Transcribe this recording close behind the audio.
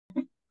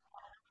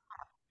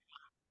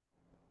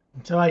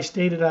So I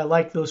stated I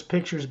like those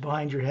pictures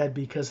behind your head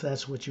because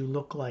that's what you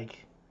look like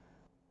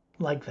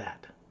that.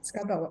 สก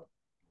อตบอกว่า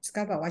สก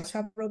อตบอกว่าช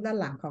อบรูปด้าน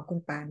หลังของคุณ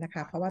ปานนะค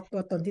ะเพราะว่าตั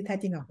วตนที่แท้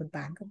จริงของคุณป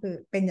านก็คือ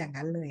เป็นอย่าง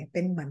นั้นเลยเ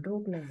ป็นเหมือนรู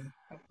ปเลย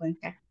ขอบคุณ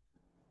ค่ะ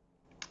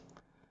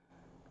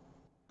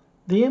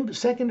The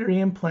secondary ไ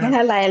ม่ implant, เ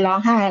ท่าไรร้อง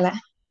ไห้ละ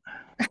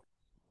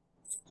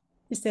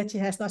She said she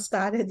has not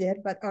started yet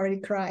but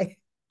already cried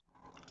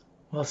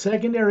well,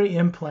 secondary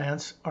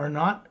implants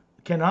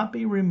cannot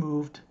be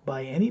removed by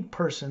any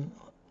person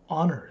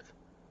on earth.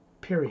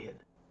 Period.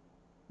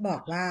 บอ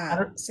กว่า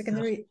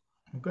secondary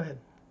Go ahead.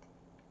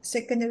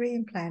 secondary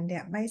implant เนี่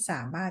ยไม่ส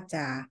ามารถจ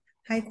ะ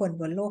ให้คน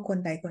บนโลกคน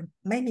ใดคน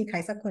ไม่มีใคร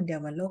สักคนเดียว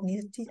บนโลกนี้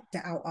ที่จ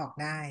ะเอาออก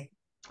ได้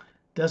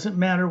Doesn't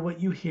matter what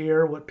you hear,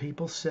 what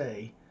people say.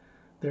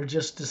 They're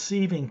just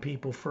deceiving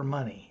people for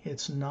money.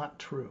 It's not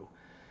true.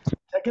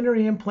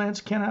 Secondary implants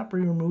cannot be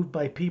removed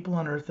by people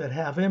on earth that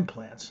have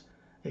implants.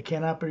 It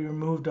cannot be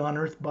removed on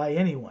earth by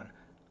anyone.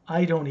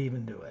 I don't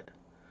even do it.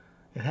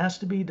 It has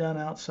to be done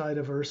outside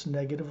of Earth's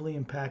negatively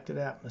impacted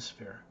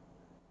atmosphere.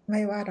 ไ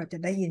ม่ว่าเราจะ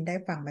ได้ยินได้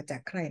ฟังมาจา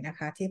กใครนะค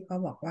ะที่เขา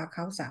บอกว่าเข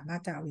าสามาร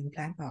ถจะเอาอิมแพล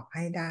นออกใ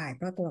ห้ได้เ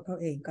พราะตัวเขา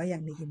เองก็ยั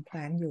งมีอิมแพล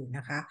นอยู่น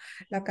ะคะ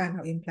แล้วการเอ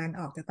าอิมแพลน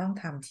ออกจะต้อง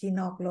ทำที่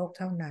นอกโลก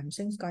เท่านั้น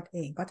ซึ่งสกอตเอ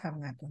งก็ท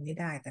ำงานตรงนี้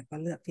ได้แต่ก็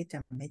เลือกที่จะ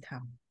ไม่ท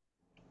ำ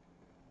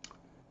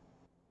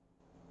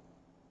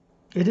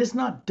It is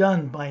not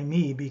done by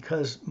me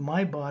because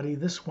my body,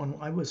 this one,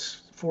 I was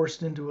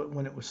forced into it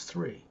when it was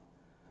 3.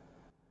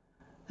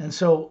 And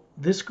so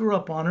this grew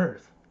up on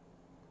Earth.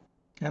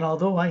 And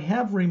although I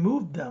have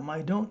removed them, I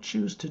don't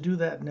choose to do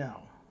that now.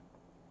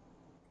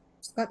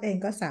 สกอตเอง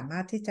ก็สามา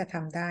รถที่จะท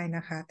ำได้น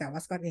ะคะแต่ว่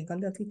าสกอตเองก็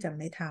เลือกที่จะ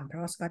ไม่ทำเพรา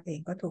ะว่าสกอตเอง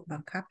ก็ถูกบั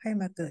งคับให้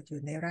มาเกิดอ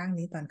ยู่ในร่าง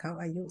นี้ตอนเขา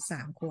อายุ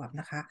3 ขวบ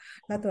นะคะ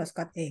แล้วตัวสก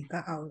อตเองก็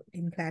เอา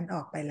อิมแพลนอ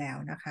อกไปแล้ว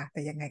นะคะแ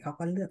ต่ยังไงเขา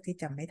ก็เลือกที่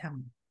จะไม่ท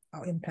ำเอา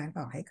อิมแพลนอ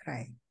อกให้ใคร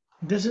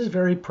This is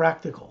very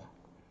practical.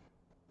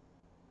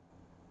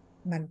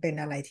 มันเป็น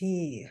อะไรที่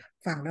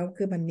ฟังแล้ว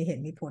คือมันมีเห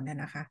ตุมีผล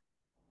นะคะ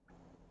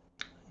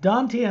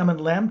Dantiam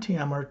and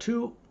Lamtiam are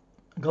two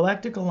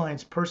Galactic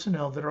Alliance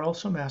personnel that are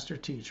also master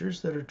teachers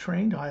that are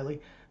trained highly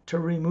to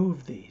remove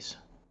these.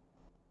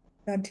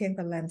 ดอนเทียน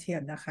กับแลนเทีย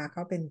นนะคะเข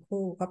าเป็น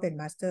คู่เขาเป็น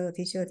มาสเตอร์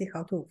ที่เชื่อที่เข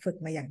าถูกฝึก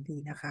มาอย่างดี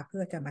นะคะเพื่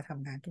อจะมาท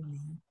ำงานตรง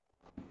นี้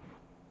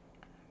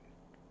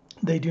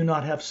They do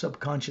not have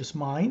subconscious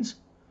minds,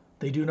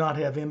 they do not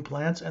have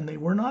implants, and they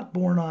were not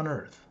born on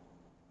Earth.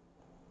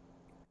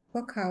 พ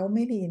วกเขาไ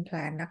ม่มีอินแพล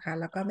นนะคะ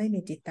แล้วก็ไม่มี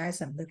จิตใต้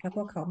สำนึกและพ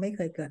วกเขาไม่เค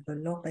ยเกิดบน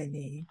โลกใบ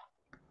นี้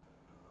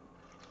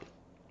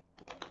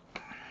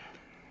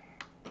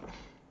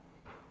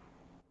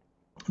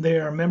They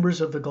are members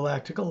of the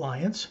Galactic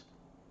Alliance.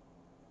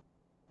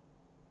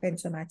 เป็น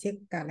สมาชิก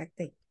กาแล็ก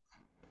ติก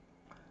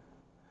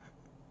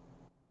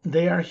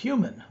They are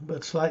human,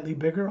 but slightly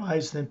bigger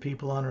eyes than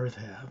people on Earth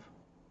have.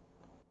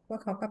 พว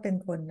กเขาก็เป็น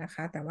คนนะค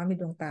ะแต่ว่ามี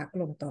ดวงตาก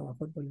ลมโตกว่า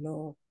คนบนโล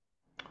ก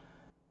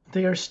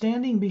They are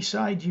standing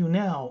beside you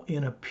now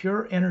in a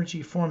pure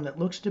energy form that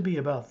looks to be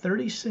about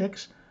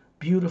 36,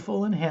 beautiful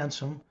and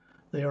handsome.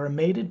 They are a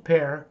mated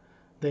pair.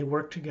 They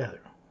work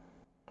together.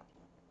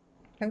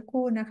 ทั้ง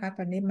คู่นะคะต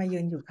อนนี้มายื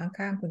นอยู่ข้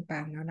างๆคุณปา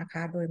งแล้วนะค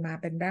ะโดยมา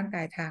เป็นร่างก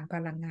ายทางพ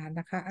ลังงาน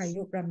นะคะอา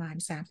ยุประมาณ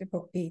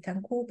36 ปีทั้ง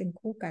คู่เป็น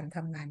คู่กันท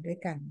ำงานด้วย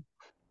กัน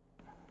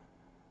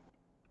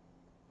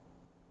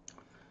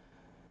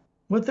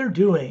What they're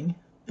doing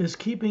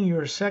is keeping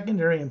your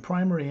secondary and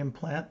primary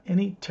implant,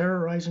 any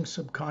terrorizing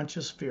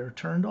subconscious fear,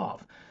 turned off.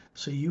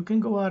 So you can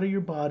go out of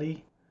your body,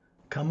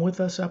 come with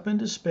us up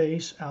into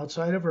space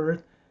outside of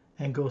Earth,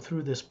 and go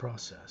through this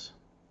process.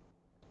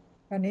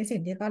 ตอนนี้สิ่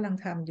งที่กำลัง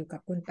ทำอยู่กั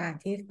บคุณปาน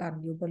ที่ตอน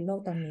อยู่บนโลก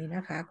ตอนนี้น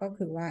ะคะก็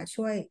คือว่า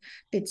ช่วย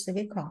ปิดส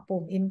วิตช์ของ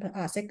ปุ่ม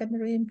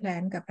secondary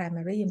implant กับ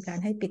primary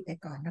implant ให้ปิดไป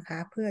ก่อนนะคะ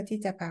เพื่อที่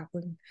จะพาคุ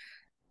ณ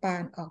ปา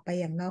นออกไป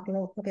อย่างนอกโล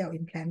กเพื่อไปเอา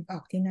implant ออ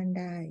กที่นั่น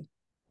ได้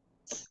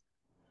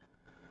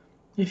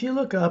If you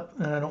look up,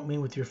 and I don't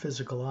mean with your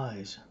physical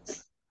eyes,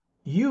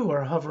 you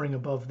are hovering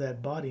above that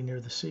body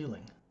near the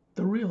ceiling,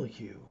 the real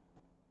you.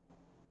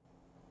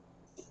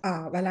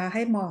 เวลาใ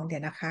ห้มองเนี่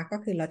ยนะคะก็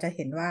คือเราจะเ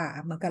ห็นว่า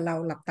เหมือนกับเรา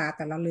หลับตาแ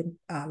ต่เราลืม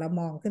เรา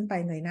มองขึ้นไป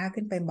เงยหน้า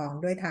ขึ้นไปมอง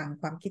ด้วยทาง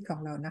ความคิดของ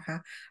เรานะคะ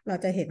เรา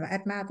จะเห็นว่าแอ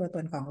ตมาตัวต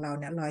นของเรา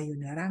เนี่ยลอยอยู่เ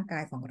หนือร่างกา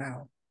ยของเรา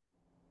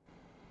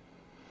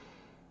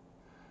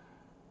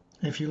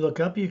If you look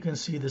up, you can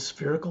see the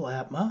spherical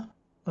atma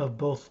of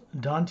both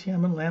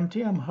Dantiam and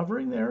Lamtiam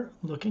hovering there,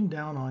 looking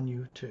down on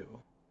you too.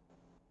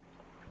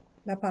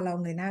 แล้วพอเรา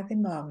เงยหน้าขึ้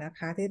นมองนะค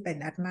ะที่เป็น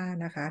แอตมา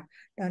นะคะ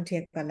ดอนเทีย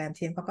มกับแรมเ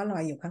ทียมเขาก็ลอ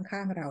ยอยู่ข้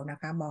างๆเรานะ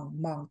คะ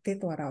มองที่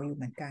ตัวเราอยู่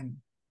เหมือนกัน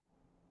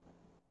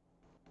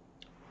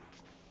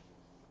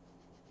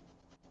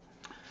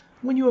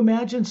When you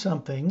imagine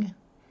something,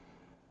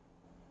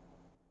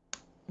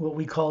 what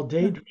we call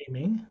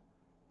daydreaming,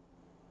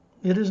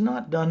 it is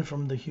not done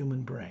from the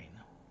human brain.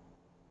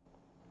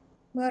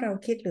 เมื่อเรา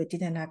คิดหรือจิ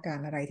นตนาการ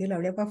อะไรที่เรา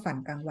เรียกว่าฝัน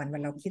กลางวันเวล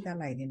าเราคิดอะ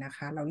ไรเนี่ยนะค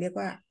ะเราเรียก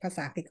ว่าภาษ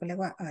าอังกฤษเขาเรีย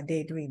กว่า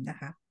daydream นะ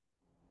คะ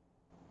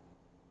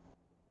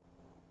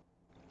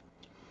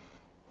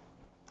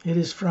It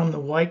is from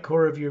the white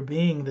core of your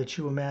being that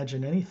you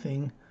imagine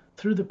anything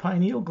through the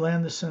pineal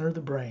gland, the center of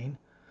the brain.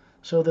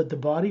 so that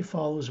the body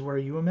follows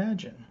where you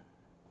imagine.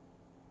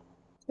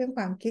 ซึ่งค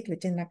วามคิดหรือ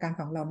จินตนาการ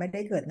ของเราไม่ไ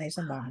ด้เกิดในส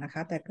มองนะค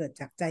ะแต่เกิด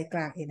จากใจกล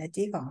าง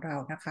energy ของเรา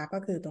นะคะก็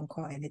คือตรง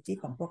core energy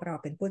ของพวกเรา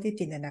เป็นผู้ที่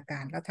จินตนากา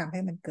รแล้วทำใ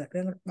ห้มันเกิดเ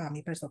รื่อง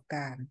มีประสบก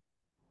ารณ์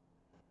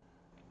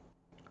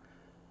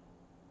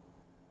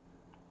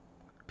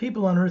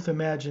People on Earth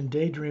imagine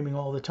daydreaming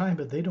all the time,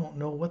 but they don't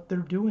know what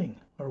they're doing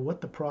or what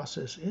the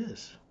process is.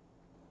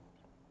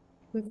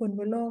 คือคนบ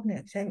นโลกเนี่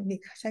ย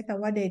ใช้ค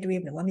ำว่า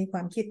daydream หรือว่ามีคว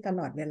ามคิดต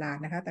ลอดเวลา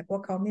นะคะแต่พว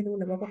กเขาไม่รู้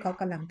เลยว่าพวกเขา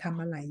กำลังท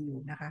ำอะไรอยู่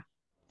นะคะ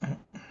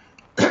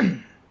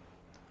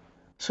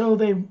So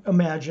they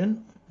imagine,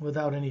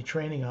 without any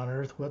training on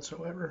Earth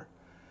whatsoever,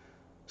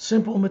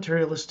 simple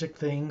materialistic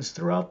things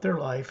throughout their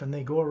life, and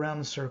they go around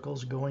in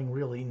circles going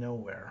really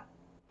nowhere.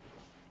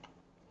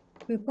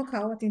 คือพวกเข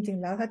าจริง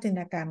ๆแล้วถ้าจินต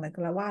นาการเหมือนกั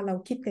บว่าเรา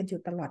คิดกันอ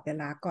ยู่ตลอดเว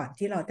ลาก่อน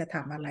ที่เราจะท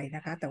ำอะไรน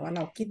ะคะแต่ว่าเร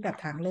าคิดแบบ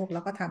ทางโลกแล้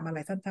วก็ทำอะไร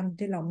ซ้ำๆ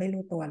ที่เราไม่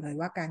รู้ตัวเลย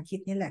ว่าการคิด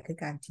นี่แหละคือ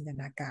การจินต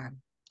นาการ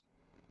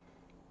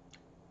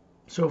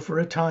So for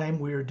a time,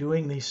 we are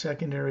doing these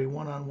secondary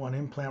one-on-one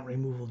implant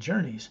removal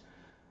journeys,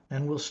 and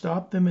we'll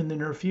stop them in the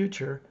near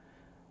future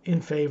in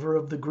favor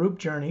of the group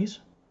journeys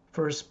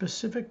for a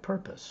specific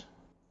purpose.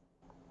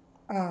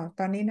 ต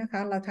อนนี้นะค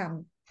ะเราท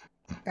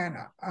ำการ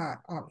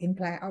ออก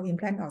implant เอา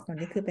implant ออกตอน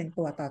นี้คือเป็น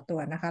ตัวต่อตัว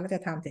นะคะเราจ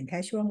ะทำถึงแค่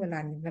ช่วงเวลา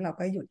หนึ่งแล้วเรา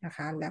ก็หยุดนะค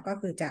ะแล้วก็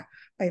คือจะ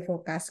ไปโฟ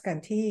กัสกัน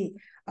ที่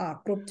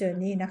group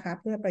journey นะคะ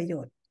เพื่อประโย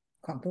ชน์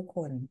ของทุกค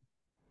น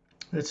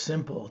It's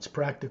simple, it's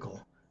practical.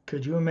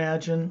 Could you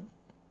imagine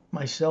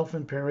myself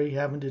and Pari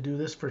having to do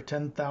this for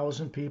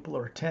 10,000 people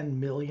or 10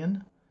 million?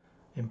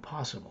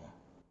 Impossible.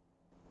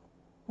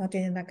 ลองจิ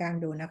นตนาการ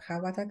ดูนะคะ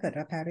ว่าถ้าเกิด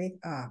ว่าแพรรี่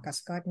กับ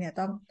สกอตเนี่ย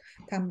ต้อง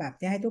ทำแบบ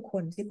นี้ให้ทุกค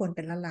นที่คนเ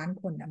ป็นล้าน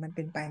ๆคนมันเ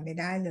ป็นไปไม่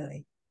ได้เลย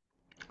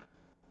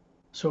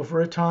So for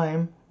a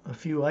time, a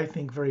few I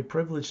think very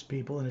privileged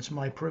people, and it's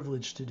my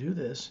privilege to do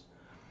this,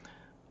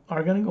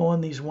 are going to go on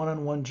these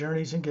one-on-one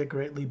journeys and get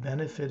greatly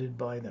benefited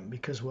by them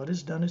because what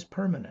is done is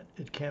permanent.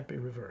 It can't be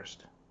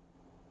reversed.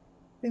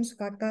 ซึ่งส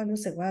กอตก็รู้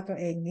สึกว่าตัว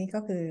เองนี่ก็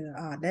คือ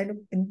ได้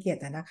เป็นเกียรติ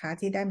นะคะ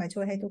ที่ได้มาช่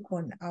วยให้ทุกค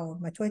น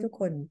มาช่วยทุก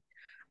คน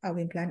เอา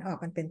อิมแพลนออก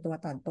กันเป็นตัว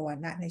ต่อตัว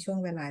นะในช่วง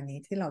เวลานี้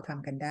ที่เราท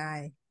ำกันได้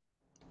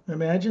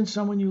Imagine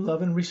someone you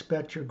love and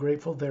respect, you're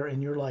grateful they're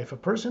in your life.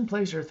 A person,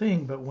 place, or thing,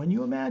 but when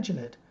you imagine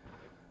it,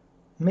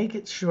 make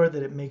it sure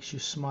that it makes you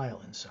smile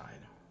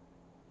inside.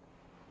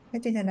 ให้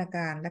จินตนาก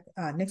ารและ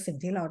นึกสิ่ง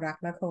ที่เรารัก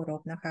และเคาร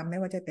พนะคะไม่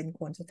ว่าจะเป็น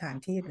คนสถาน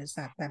ที่หรือ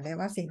สัตว์แต่ไม่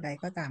ว่าสิ่งใด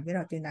ก็ตามที่เร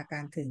าจินตนากา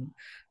รถึง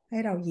ให้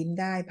เรายิ้ม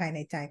ได้ภายใน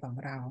ใจของ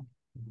เรา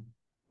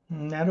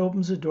And that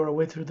opens the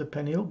doorway through the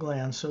pineal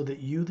gland so that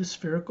you, the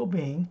spherical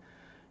being,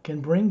 can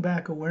bring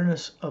back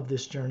awareness of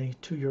this journey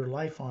to your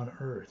life on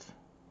Earth.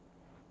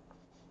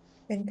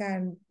 เป็นการ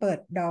เปิด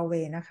ดอเว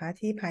ย์นะคะ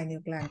ที่ภายใน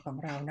กลางของ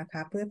เรานะค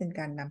ะเพื่อเป็น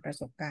การนำประ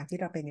สบการณ์ที่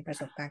เราไปมีประ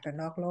สบการณ์กัน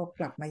นอกโลก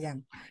กลับมายัง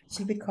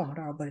ชีวิตของเ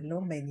ราบนโล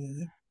กใบนี้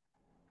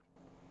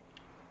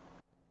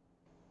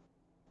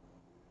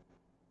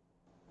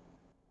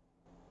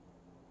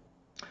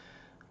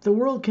The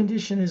world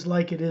condition is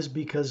like it is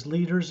because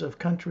leaders of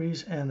countries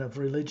and of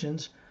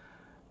religions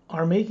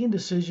are making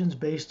decisions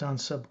based on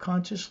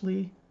subconsciously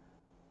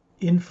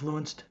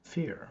influenced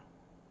fear.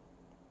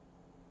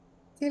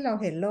 ที่เรา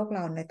เห็นโลกเร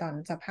าในตอน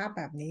สภาพแ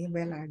บบนี้เ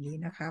วลานี้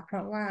นะคะเพร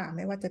าะว่าไ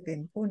ม่ว่าจะเป็น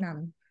ผู้น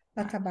ำ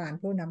รัฐบาล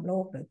ผู้นำโล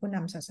กหรือผู้น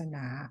ำศาสน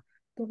า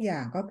ทุกอย่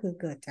างก็คือ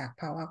เกิดจาก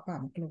ภาวะควา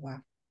มกลัว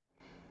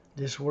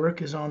This work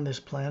is on this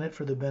planet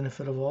for the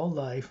benefit of all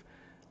life.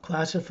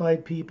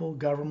 Classified people,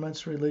 governments,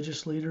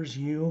 religious leaders,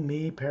 you,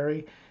 me,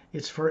 Perry,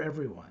 it's for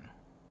everyone.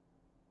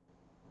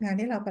 งาน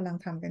ที่เรากำลัง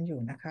ทำกันอยู่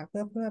นะคะเ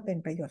พื่อเป็น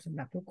ประโยชน์สำห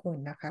รับทุกคน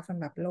นะคะสำ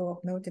หรับโลก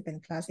ไม่ว่าจะเป็น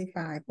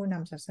classify ผู้น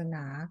ำศาสน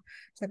า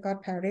สกอต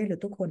แพรรี่หรือ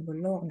ทุกคนบน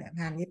โลกเนี่ย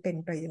งานนี้เป็น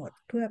ประโยชน์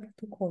เพื่อ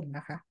ทุกคนน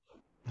ะคะ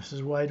This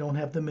is why I don't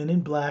have the men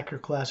in black or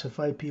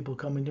classified people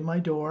coming to my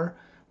door.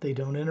 They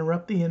don't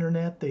interrupt the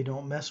internet. They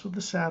don't mess with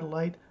the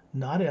satellite.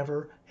 Not ever,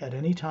 at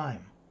any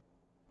time.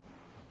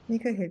 นี่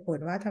คือเหตุผล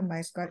ว่าทำไม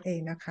สกอตเอง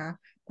นะคะ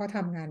เพราะท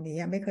ำงานนี้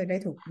ไม่เคย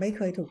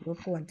ถูกรบ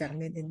กวนจาก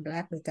Men in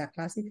Black หรือจาก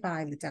Classify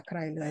หรือจากใคร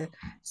เลย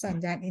สัญ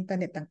ญาณอินเทอร์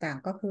เน็ตต่าง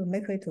ๆก็คือไ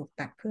ม่เคยถูก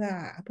ตัดเพื่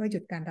อหยุ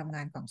ดการทำง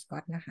านของสกอ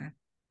ตนะคะ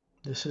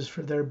This is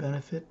for their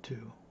benefit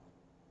too.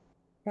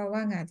 เพราะว่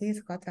างานที่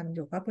สกอตทำอ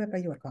ยู่ก็เพื่อปร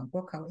ะโยชน์ของพ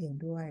วกเขาเอง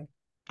ด้วย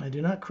I do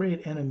not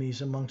create enemies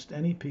amongst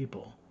any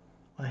people.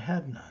 I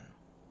have none.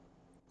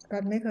 สกอ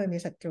ตไม่เคยมี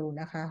ศัตรู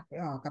นะคะ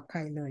กับใคร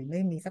เลยไ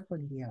ม่มีสักค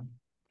นเดียว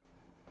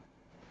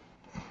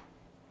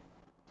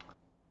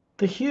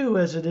The hue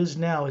as it is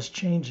now is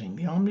changing.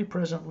 The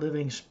omnipresent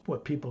living,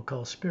 what people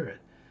call spirit,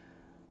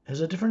 has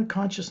a different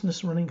consciousness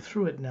running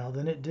through it now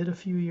than it did a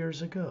few years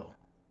ago.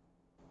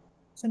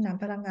 สนาม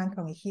พลังงานข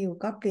องฮิว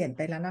ก็เปลี่ยนไป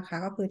แล้วนะคะ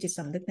ก็คือจิตส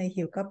ำนึกใน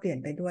ฮิวก็เปลี่ยน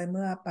ไปด้วยเ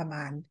มื่อประม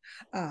าณ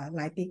ห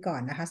ลายปีก่อ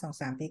นนะคะ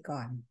2-3 ปีก่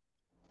อน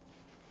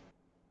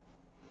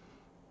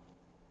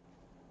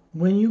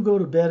When you go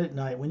to bed at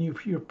night, when you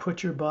put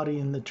your body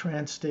in the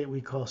trance state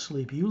we call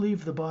sleep, you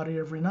leave the body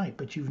every night,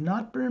 but you've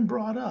not been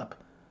brought up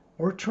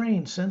or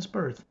trained since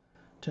birth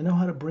to know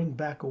how to bring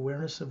back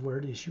awareness of where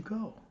it is you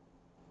go.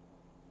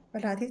 เว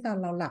ลาที่เ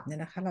ราหลับเนี่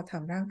ยนะคะเราท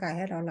ำร่างกายใ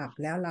ห้เราหลับ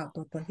แล้วเรา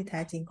ตัวตนที่แท้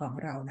จริงของ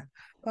เราเนี่ย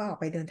ก็ออก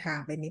ไปเดินทาง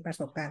ไปมีประ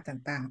สบการณ์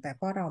ต่างๆแต่เ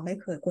พราะเราไม่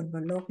เคยคนบ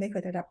นโลกไม่เค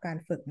ยได้รับการ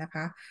ฝึกนะค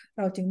ะเ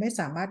ราจึงไม่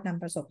สามารถน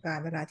ำประสบการ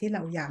ณ์เวลาที่เร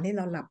ายามที่เ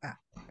ราหลับอ่ะ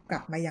กลั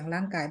บมายังร่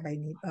างกายใบ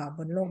นี้บ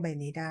นโลกใบ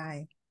นี้ได้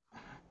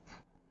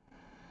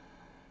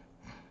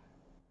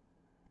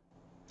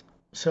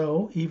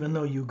So, even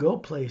though you go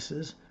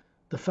places,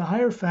 the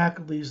higher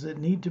faculties that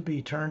need to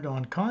be turned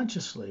on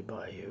consciously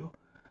by you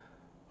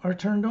are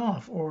turned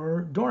off or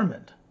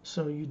dormant,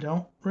 so you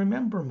don't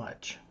remember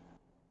much.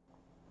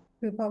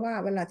 คือเพราะว่า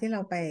เวลาที่เร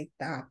าไ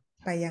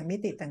ปยังมิ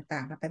ติต่า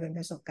งๆเราไปเป็นป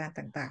ระสบการณ์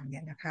ต่างๆเนี่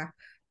ยนะคะ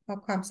เพราะ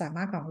ความสาม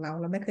ารถของเรา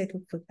ไม่เคยถู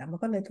กฝึกมัน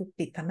ก็เลยถูก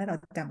ปิดทำให้เรา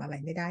จำอะไร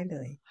ไม่ได้เล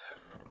ย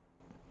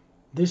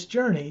This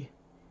journey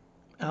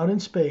out in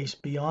space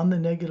beyond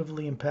the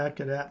negatively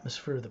impacted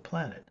atmosphere of the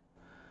planet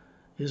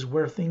is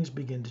where things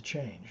begin to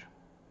change.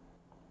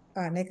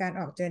 ในการ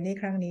ออกเจอร์นี่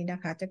ครั้งนี้นะ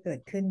คะจะเกิด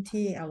ขึ้น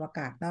ที่อวก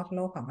าศนอกโล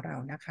กของเรา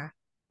นะคะ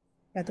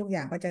และทุกอย่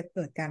างก็จะเ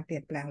กิดการเปลี่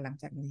ยนแปลงหลัง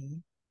จากนี้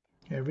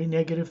Every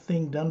negative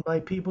thing done by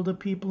people to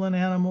people and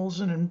animals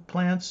and in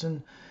plants and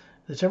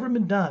that's ever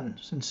been done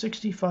in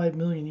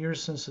 65 million years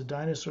since the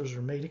dinosaurs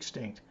were made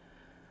extinct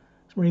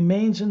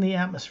remains in the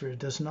atmosphere.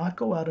 It does not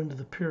go out into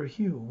the pure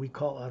hue we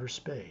call outer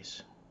space.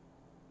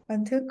 บั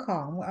นทึกข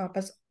อง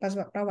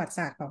ประวัติศ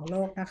าสตร์ของโล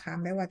กนะคะ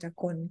ไม่ว่าจะ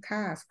คนฆ่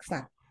าสั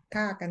ตว์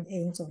ฆ่ากันเอ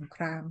งสงค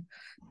ราม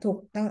ถูก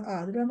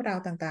เรื่องราว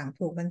ต่างๆ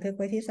ถูกบันทึกไ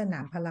ว้ที่สนา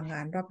มพลังงา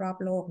นรอบ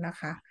ๆโลกนะ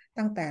คะ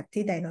ตั้งแต่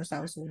ที่ไดโนเสา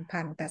ร์สูญ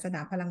พันธุ์แต่สน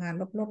ามพลังงาน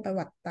รอบๆประ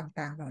วัติ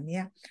ต่างๆเหล่า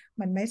นี้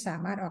มันไม่สา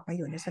มารถออกมาอ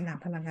ยู่ในสนาม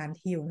พลังงาน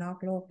ที่อยู่นอก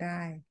โลกไ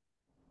ด้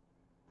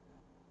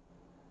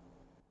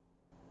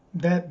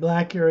That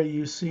black area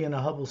you see in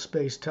a Hubble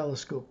Space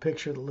Telescope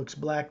picture that looks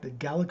black that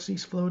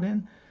galaxies float in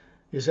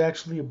is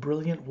actually a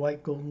brilliant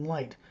white golden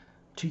light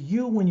to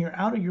you when you're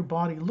out of your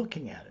body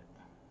looking at it.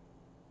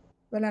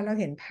 เวลาเรา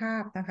เห็นภา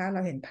พนะคะเร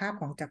าเห็นภาพ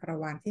ของจักร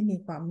วาลที่มี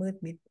ความมืด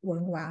มิดเวิ้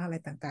งว้างอะไร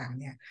ต่างๆ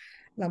เนี่ย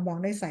เรามอง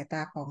ด้วยสายต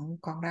า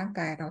ของร่าง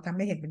กายเราทำใ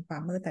ห้เห็นเป็นควา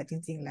มมืดแต่จ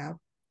ริงๆแล้ว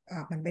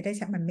มันไม่ได้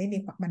มันไ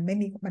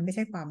ม่ใ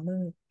ช่ความมื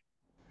ด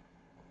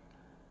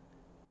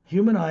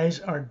Human eyes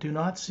do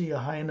not see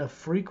a high enough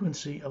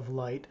frequency of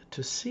light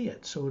to see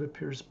it, so it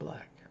appears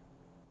black.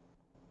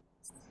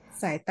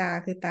 สายตา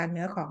คือตาเ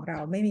นื้อของเรา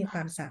ไม่มีคว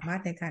ามสามาร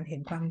ถในการเห็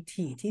นความ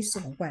ถี่ที่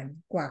สูง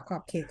กว่าขอ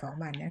บเขตของ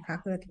มันนะคะ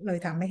เลย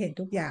ทำให้เห็น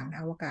ทุกอย่างใน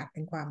อวกาศเป็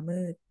นความ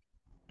มืด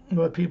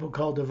What people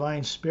call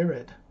divine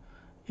spirit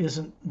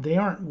they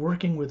aren't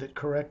working with it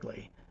correctly.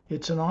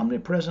 It's an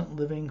omnipresent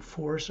living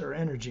force or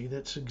energy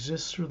that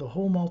exists through the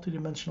whole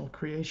multidimensional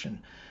creation.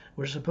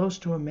 We're supposed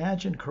to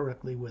imagine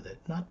correctly with it,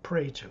 not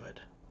pray to it.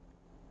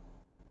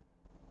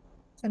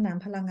 สนาม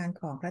พลังงาน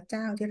ของพระเ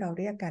จ้าที่เรา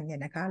เรียกกันเนี่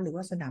ยนะคะหรือ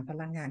ว่าสนามพ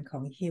ลังงานขอ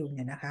งฮิวเ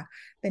นี่ยนะคะ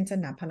เป็นส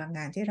นามพลังง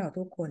านที่เรา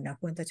ทุกคนนะ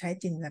ควรจะใช้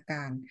จินตนาก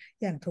าร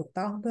อย่างถูก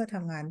ต้องเพื่อท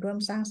ำงานร่วม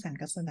สร้างสรรค์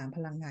กับสนามพ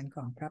ลังงานข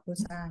องพระผู้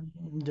สร้าง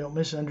Don't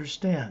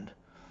misunderstand.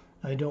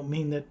 I don't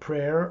mean that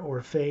prayer or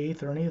faith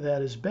or any of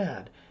that is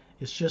bad.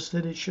 It's just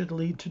that it should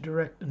lead to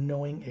direct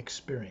knowing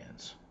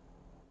experience.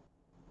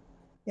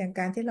 อย่าง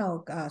การที่เรา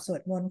สว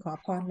ดมนต์ขอ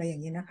พรอะไรอย่า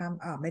งนี้นะคะ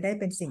ไม่ได้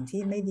เป็นสิ่ง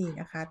ที่ไม่ดี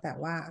นะคะแต่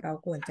ว่าเรา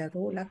ควรจะ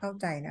รู้และเข้า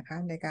ใจนะคะ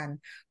ในการ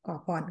ขอ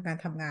พรการ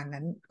ทำงาน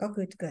นั้นก็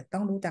คือเกิดต้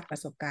องรู้จักปร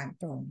ะสบการณ์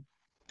ตรง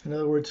In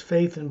other words,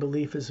 faith and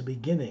belief is a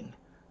beginning,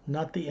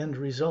 not the end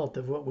result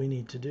of what we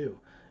need to do.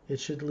 It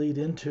should lead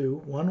into,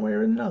 one way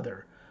or another,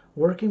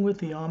 working with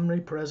the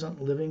omnipresent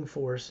living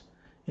force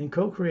in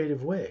co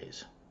creative ways.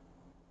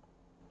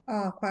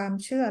 ความ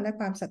เชื่อและ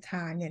ความศรัทธ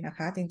าเนี่ยนะค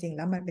ะจริงๆแ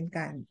ล้วมันเป็นก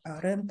าร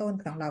เริ่มต้น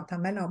ของเราท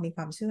ำให้เรามีค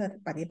วามเชื่อ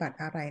ปฏิบัติ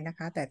อะไรนะค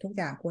ะแต่ทุก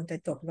อย่างควรจะ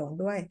จบลง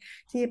ด้วย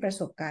ที่ประ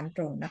สบการณ์ต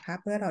รงนะคะ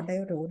เพื่อเราได้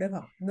รู้ด้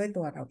วย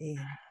ตัวเราเอ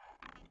ง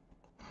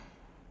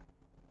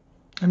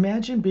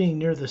Imagine being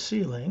near the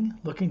ceiling,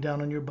 looking down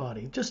on your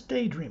body. Just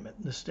daydream it.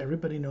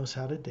 Everybody knows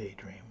how to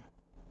daydream.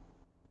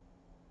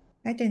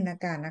 ให้จินตนา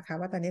การนะคะ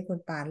ว่าตอนนี้คุณ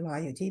ปานลอย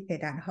อยู่ที่เพ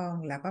ดานห้อง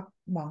แล้วก็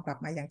มองกลับ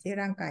มาอย่างที่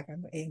ร่างกายของ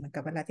ตัวเองเหมือนกั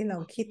บเวลาที่เรา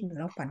คิดหรือ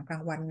เราฝันกลา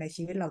งวันใน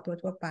ชีวิตเรา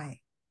ทั่วๆไป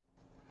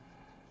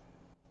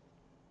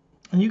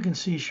And you can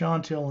see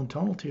Chantil and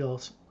Tonaltil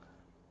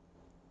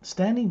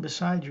standing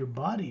beside your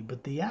body, but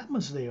the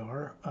atmas they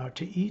are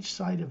to each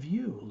side of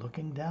you,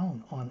 looking down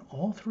on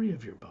all three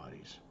of your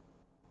bodies.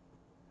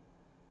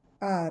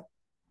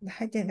 ใ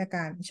ห้จินตนาก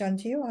ารชอน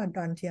ชิวด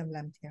อนเทียมล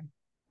ำเทียม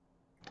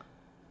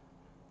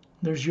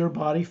There's your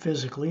body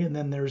physically, and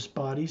then there's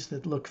bodies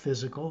that look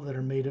physical, that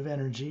are made of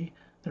energy.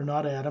 They're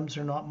not atoms,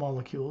 they're not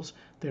molecules.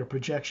 They're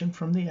projection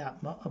from the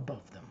atma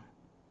above them.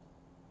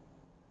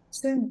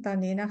 ซึ่งตอน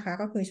นี้นะคะ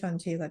ก็คือชอน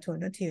ชิวกับโท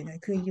นทิวเนี่ย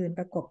คือยืนป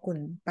ระกบคุณ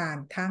ปาน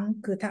ทั้ง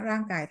คือทั้งร่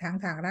างกายทั้ง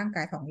ทางร่างก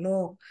ายของโล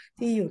ก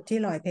ที่อยู่ที่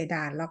ลอยเพด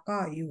านแล้วก็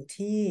อยู่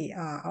ที่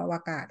อว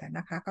กาศน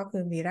ะคะก็คื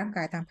อมีร่างก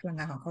ายทางพลัง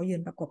งานของเขายื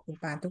นประกบคุณ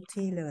ปานทุก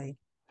ที่เลย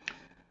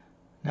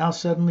Now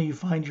suddenly you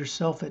find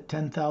yourself at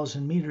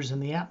 10,000 meters in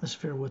the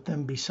atmosphere with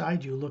them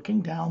beside you,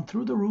 looking down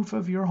through the roof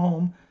of your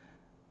home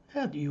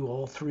at you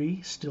all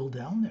three still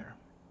down there.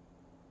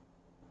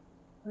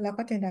 แล้ว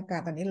ก็จินตนาการ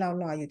ตอนนี้เรา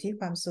ลอยอยู่ที่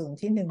ความสูง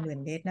ที่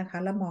10,000 เมตรนะคะ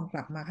แล้วมองก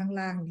ลับมาข้าง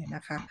ล่างเนี่ยน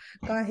ะคะ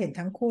ก็เห็น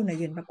ทั้งคู่เนี่ย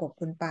ยืนประกบ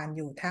คุณปานอ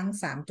ยู่ทั้ง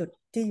3 จุด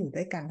ที่อยู่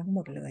ด้วยกันทั้งหม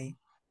ดเลย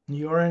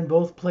You are in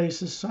both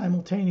places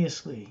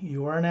simultaneously. You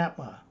are an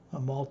Atma, a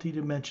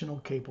multidimensional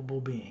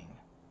capable being.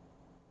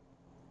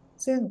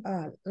 ซึ่ง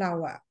เรา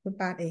คุณ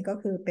ปานเองก็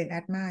คือเป็นแอ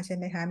ดมาใช่ไ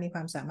หมคะมีคว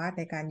ามสามารถใ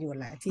นการอยู่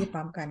หลายที่พร้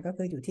อมกันก็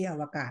คืออยู่ที่อ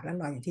วกาศและ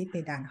ลอยอยู่ที่เพ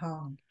ดานห้อ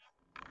ง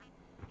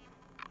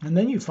And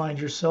then you find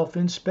yourself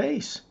in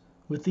space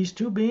with these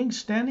two beings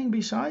standing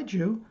beside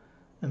you,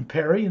 and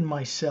Pari and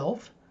myself,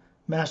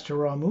 Master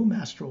Ramu,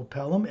 Master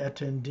Opelum,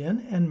 Etendin,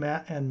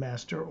 and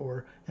Master or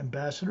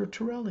Ambassador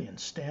Turelian,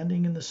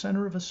 standing in the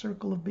center of a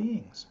circle of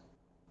beings.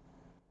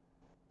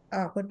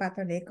 คุณปาต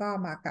อนนี้ก็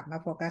กลับมา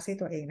โฟกัสที่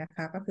ตัวเองนะค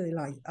ะก็คือ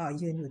ลอย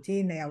ยืนอยู่ที่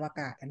ในอว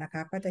กาศนะค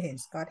ะก็จะเห็น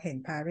สกอตเห็น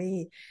พารี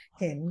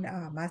เห็น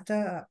มาสเตอ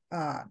ร์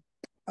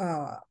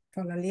ฟ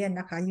อร์เรียน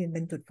นะคะยืนเ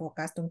ป็นจุดโฟ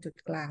กัสตรงจุด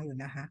กลางอยู่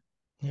นะคะ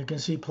You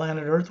can see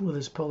planet Earth with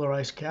its polar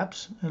ice caps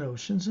and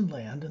oceans and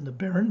land, and the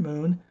barren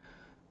moon,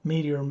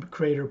 meteor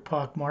crater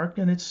pockmarked,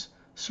 and it's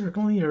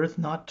circling the Earth,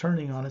 not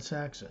turning on its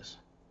axis.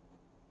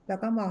 แล้ว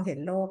ก็มองเห็น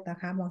โลกนะ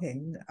คะมองเห็น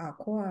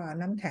ขั้ว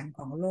น้ำแข็งข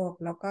องโลก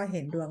แล้วก็เ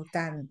ห็นดวง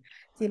จันทร์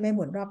ที่ไม่ห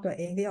มุนรอบตัวเ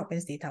องที่ออกเป็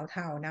นสีเท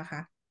าๆนะคะ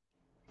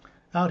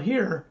Out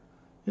here,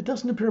 it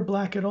doesn't appear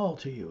black at all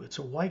to you. It's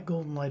a white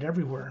golden light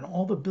everywhere, and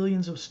all the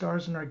billions of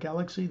stars in our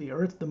galaxy, the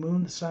Earth, the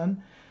Moon, the Sun,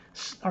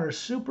 are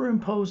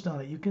superimposed on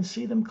it. You can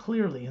see them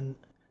clearly in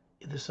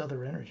this other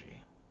energy.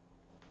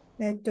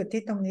 ในจุด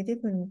ที่ตรงนี้ที่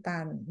คุณตา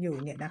ลอยู่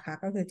เนี่ยนะคะ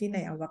ก็คือที่ใน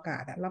อวกา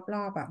ศร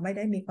อบๆไม่ไ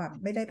ด้เ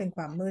ป็นค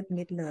วามมืด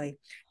มิดเลย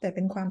แต่เ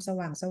ป็นความส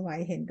ว่างไสว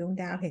เห็นดวง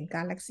ดาวเห็นก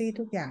าแล็กซี่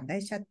ทุกอย่างได้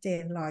ชัดเจ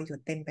นลอยอยู่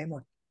เต็มไปหม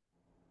ด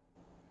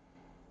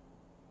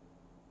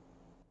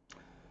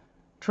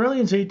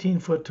Trillion's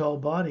 18-foot tall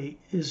body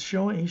he's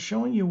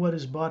showing you what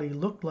his body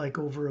looked like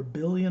over 1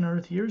 billion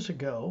Earth years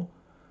ago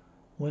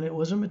when it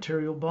was a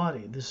material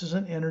body. This is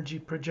an energy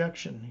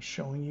projection. He's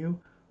showing you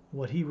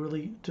what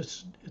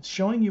it's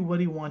showing you what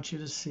he wants you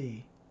to see.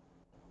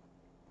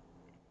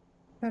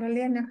 พาราเ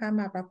ลียนนะคะ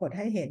มาปรากฏใ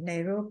ห้เห็นใน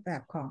รูปแบ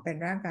บของเป็น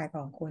ร่างกายข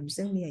องคน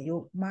ซึ่งมีอายุ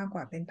มากก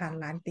ว่าเป็นพัน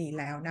ล้านปี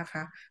แล้วนะค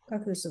ะก็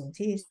คือสูง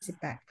ที่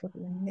18 ฟุต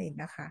นั่นเอง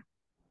นะคะ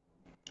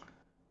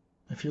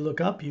If you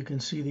look up, you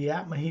can see the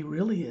Atma he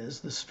really is,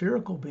 the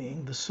spherical being,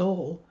 the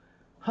soul,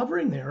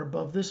 hovering there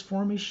above this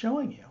form he's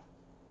showing you.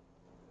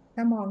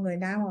 ถ้ามองเงย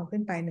หน้ามอง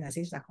ขึ้นไปเหนือ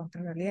ศีรษะของพ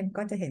าราเลียน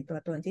ก็จะเห็นตัว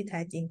ตนที่แท้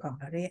จริงของ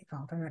พาราเ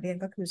ลียน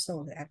ก็คือโซ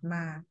ลหรือแอตม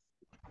า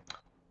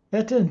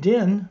Etta and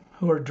Din,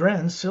 who are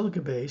Drens,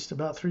 silica-based,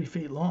 about 3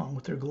 feet long,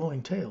 with their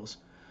glowing tails,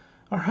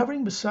 are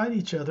hovering beside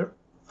each other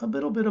a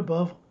little bit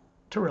above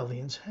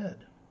Torellian's head.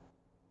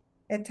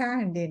 เอท่าแ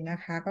ห่งดินน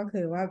ะคะก็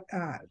คือว่า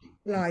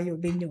ลอยอยู่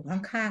บินอยู่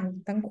ข้าง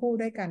ๆทั้งคู่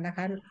ด้วยกันนะค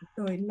ะโ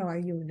ดยลอย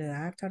อยู่เหนือ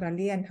ทอราเ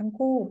ลียนทั้ง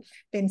คู่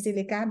เป็นซิ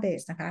ลิก้าเบ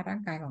สนะคะร่า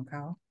งกายของเข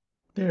า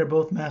They are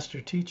both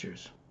master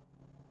teachers.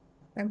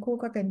 ทั้งคู่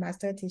ก็เป็นมาส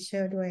เตอร์ทีเชอ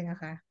ร์ด้วยนะ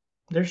คะ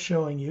They're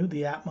showing you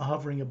the Atma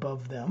hovering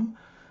above them,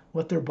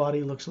 what their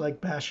body looks like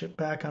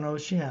back on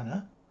Oceania.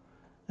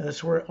 And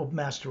that's where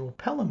Master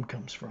Opelum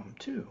comes from,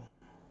 too.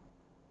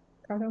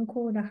 เขาทั้ง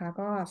คู่นะคะ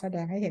ก็แสด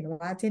งให้เห็น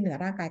ว่าที่เหนือ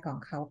ร่างกายของ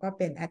เขาก็เ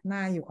ป็นแอตม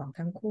าอยู่ของ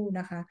ทั้งคู่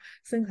นะคะ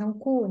ซึ่งทั้ง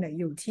คู่เนี่ย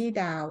อยู่ที่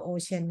ดาวโอ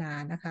เชียนา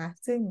นะคะ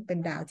ซึ่งเป็น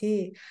ดาวที่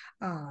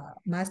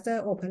มาสเตอ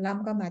ร์โอเพลัม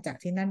ก็มาจาก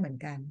ที่นั่นเหมือน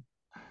กัน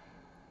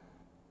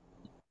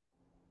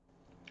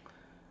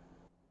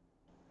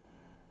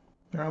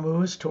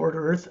Ramu is toward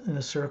Earth in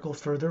a circle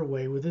further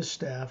away with his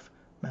staff.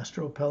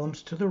 Master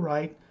Opelum's to the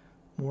right,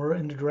 more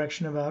in the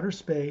direction of outer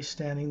space,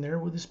 standing there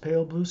with his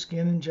pale blue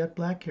skin and jet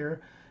black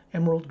hair,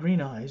 emerald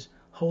green eyes,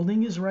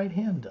 holding his right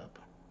hand up.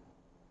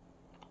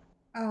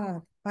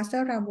 มาสเตอ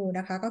ร์รามู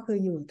นะคะก็คือ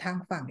อยู่ทาง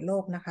ฝั่งโล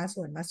กนะคะ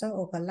ส่วนมาสเตอร์โ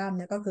อเปรัมเ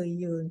นี่ยก็คือ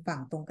ยืนฝั่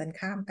งตรงกัน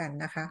ข้ามกัน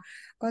นะคะ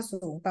ก็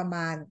สูงประม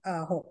าณ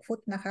6 ฟุต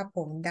นะคะผ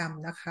มด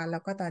ำนะคะแล้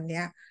วก็ตอนเ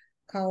นี้ย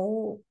เขา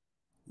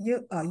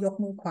ยก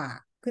มือขวา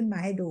ขึ้นมา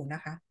ให้ดูน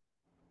ะคะ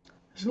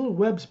There's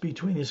little webs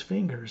between his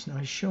fingers. Now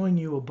he's showing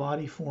you a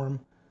body form.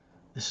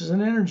 This is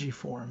an energy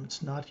form.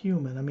 It's not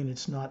human. I mean,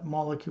 it's not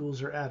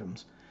molecules or atoms.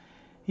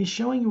 He's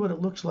showing you what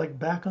it looks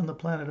like back on the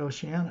planet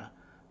Oceania.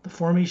 The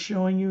form he's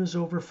showing you is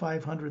over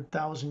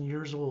 500,000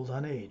 years old,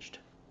 unaged.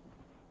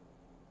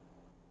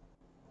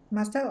 ม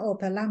าสเตอร์โอเ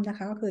ปรัมนะค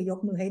ะก็คือยก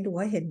มือให้ดู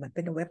ให้เห็นเหมือนเ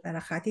ป็นเว็บ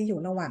นะคะที่อยู่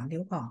ระหว่างนิ้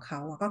วของเขา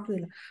ก็คือ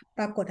ป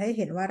รากฏให้เ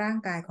ห็นว่าร่าง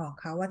กายของ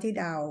เขาว่าที่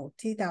ดา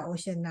วโอ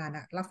เชียนา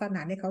ลักษณะ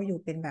ที่เขาอยู่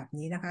เป็นแบบ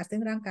นี้นะคะซึ่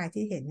งร่างกาย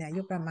ที่เห็นเนี่ยอา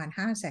ยุประมาณ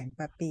500,000 ก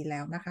ว่าปีแล้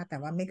วนะคะแต่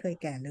ว่าไม่เคย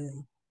แก่เลย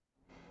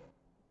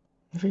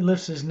If he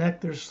lifts his neck,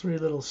 there's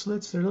 3 little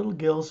slits. They're little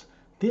gills.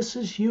 This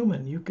is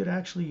human.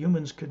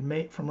 Humans could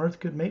mate from Earth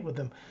could mate with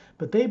them,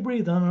 but they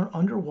breathe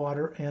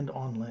underwater and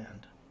on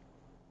land.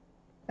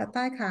 แล้วใ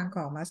ต้คางข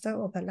องมาสเตอร์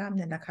โอเปรัมเ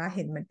นี่ยนะคะเ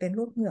ห็นเหมือนเป็น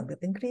รูปเหงือกหรือ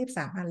เป็นครีบ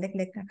3 อันเ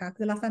ล็กๆนะคะ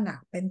คือลักษณะ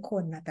เป็นค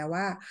นนะแต่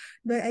ว่า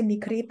ด้วยมี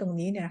ครีบตรง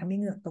นี้เนี่ยมี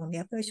เหงือกตรง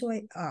นี้เพื่อช่วย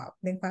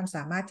เป็นความส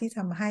ามารถที่ท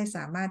ำให้ส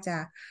ามารถจะ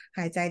ห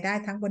ายใจได้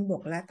ทั้งบนบ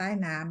กและใต้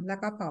น้ำแล้ว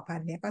ก็เผ่าพัน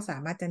ธุ์นี้ก็สา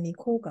มารถจะมี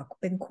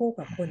เป็นคู่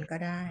กับคนก็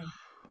ได้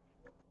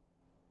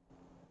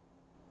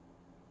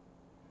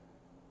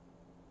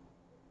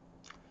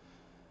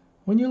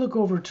When you look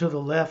over to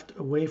the left,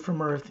 away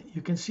from Earth,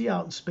 you can see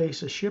out in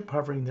space a ship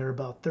hovering there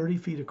about 30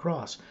 feet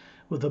across,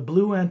 with a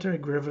blue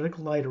anti-gravitic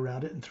light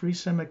around it and three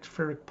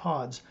semispheric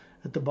pods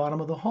at the bottom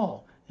of the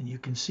hull, and you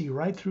can see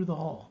right through the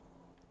hull.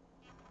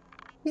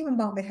 ที่มัน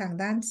มองไปทาง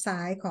ด้านซ้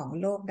ายของ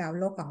โลกดาว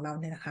โลกของเรา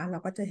เนี่ยนะคะเรา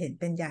ก็จะเห็น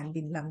เป็นยาน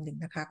บินลำหนึ่ง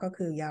นะคะก็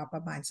คือยาวปร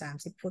ะมาณ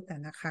30ฟุต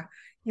นะคะ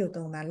อยู่ต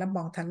รงนั้นแล้วม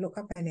องทะลุเ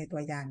ข้าไปในตั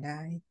วยานได้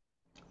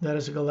That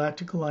is a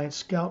Galactic Alliance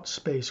Scout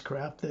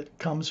spacecraft that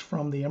comes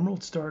from the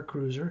Emerald Star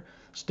cruiser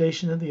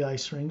stationed in the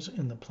ice rings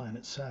in the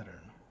planet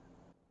Saturn.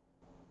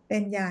 เป็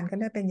นยานก็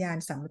เรียกเป็นยาน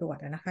สำรวจ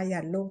นะคะยา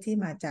นลูกที่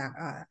มาจาก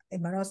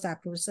Emerald Star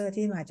Cruiser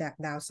ที่มาจาก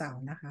ดาวเสา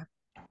ร์นะคะ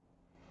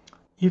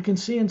You can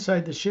see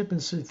inside the ship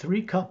and see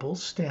three couples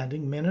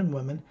standing, men and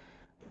women,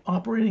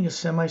 operating a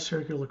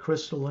semicircular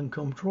crystalline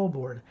control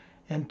board,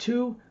 and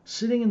two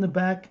sitting in the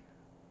back,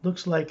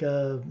 looks like a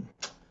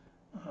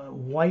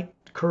white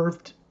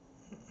curved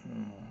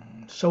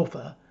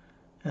sofa,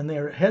 and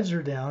their heads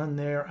are down and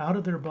they're out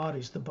of their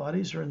bodies. The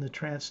bodies are in the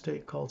trance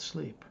state called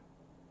sleep.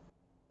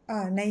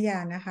 ในยา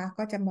นนะคะ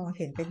ก็จะมองเ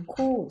ห็นเป็น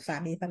คู่สา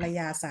มีภรรย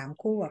า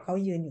3 คู่เขา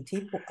ยืนอยู่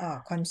ที่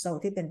คอนโซล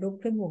ที่เป็นรูป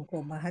ครึ่งวงกล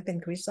มให้เป็น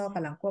คริสตัลก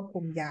ำลังควบคุ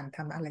มยานท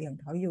ำอะไรของ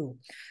เขาอยู่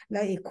แล้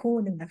วอีกคู่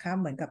หนึ่งนะคะ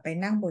เหมือนกับไป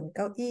นั่งบนเ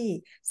ก้าอี้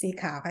สี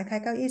ขาวคล้า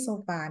ยๆเก้าอี้โซ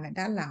ฟา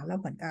ด้านหลังแล้ว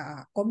เหมือนกับ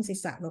ก้มศีร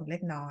ษะลงเล็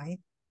กน้อย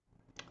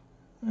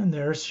And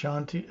there's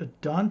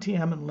Don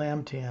Tam and Lam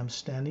Tam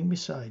standing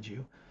beside you,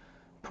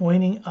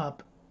 pointing up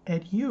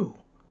at you,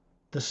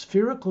 the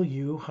spherical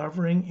you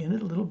hovering in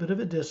a little bit of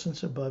a distance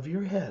above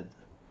your head.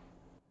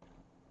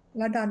 แ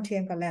ล้วดอนเทีย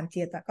มกับแรมเ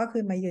ทียมก็คื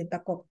อมายืนปร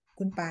ะกบ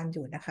คุณปานอ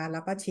ยู่นะคะแล้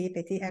วก็ชี้ไป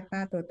ที่แอตม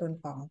าตัวตน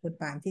ของคุณ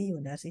ปานที่อยู่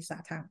เหนือศีรษะ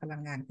ทางพลั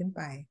งงานขึ้นไ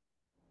ป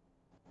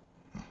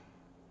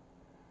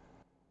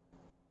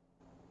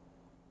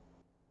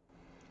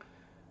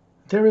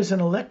There is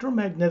an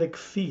electromagnetic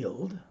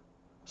field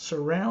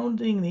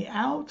surrounding the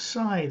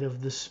outside of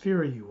the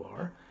sphere you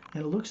are, and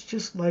it looks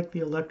just like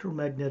the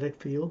electromagnetic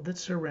field that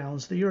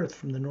surrounds the Earth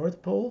from the North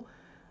Pole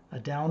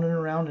down and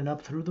around and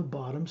up through the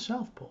bottom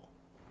South Pole.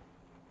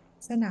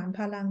 สนาม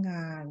พลังง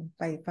านไ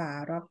ฟฟ้า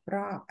ร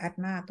อบๆแอต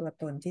มาตัว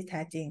ตนที่แ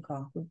ท้จริงขอ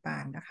งคุณปา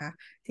นนะคะ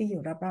ที่อ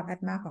ยู่รอบๆแอ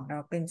ตมาของเรา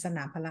เป็นสน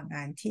ามพลังง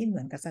านที่เหมื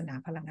อนกับสนาม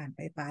พลังงานไฟ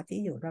ฟ้าที่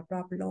อยู่ร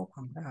อบๆโลกข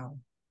องเรา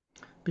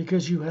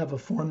Because you have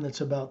a form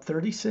that's about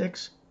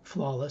 36,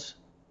 flawless,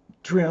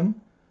 trim,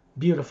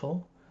 beautiful,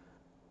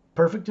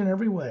 perfect in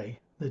every way,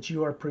 that you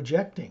are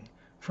projecting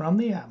from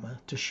the Atma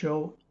to show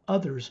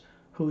others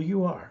who you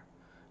are.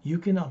 You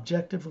can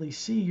objectively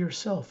see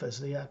yourself as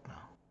the Atma.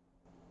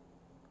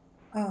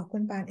 คุ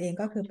ณปานเอง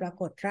ก็คือปรา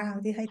กฏร่าง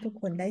ที่ให้ทุก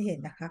คนได้เห็น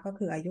นะคะก็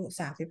คืออายุ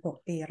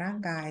36 ปีร่าง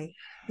กาย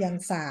ยัง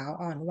สาว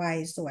อ่อนวัย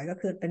สวยก็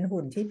คือเป็น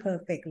หุ่นที่เพอ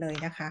ร์เฟกเลย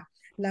นะคะ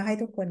แล้วให้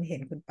ทุกคนเห็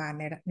นคุณปาน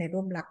ในรู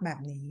ปลักษณ์แบบ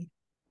นี้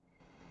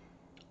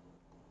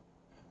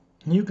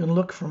You can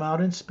look from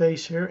out in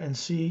space here and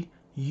see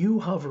you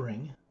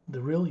hovering,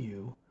 the real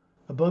you,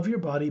 above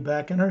your body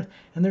back on Earth.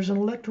 And there's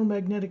an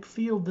electromagnetic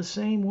field the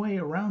same way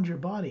around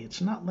your body.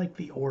 It's not like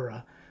the aura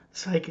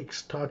psychics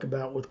talk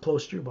about with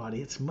close to your body.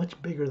 It's much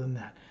bigger than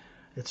that.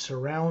 It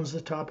surrounds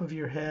the top of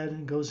your head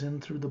and goes in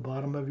through the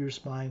bottom of your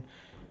spine.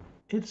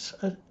 It's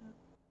an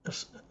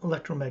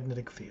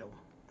electromagnetic field.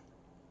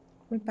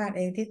 คุณปานเ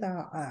อง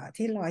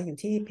ที่ลอยอยู่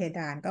ที่เพด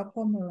านก็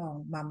ก้มลง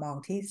มามอง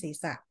ที่ศีร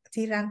ษะ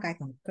ที่ร่างกาย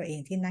ของตัวเอง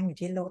ที่นั่งอยู่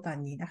ที่โลกตอน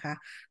นี้นะคะ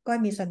ก็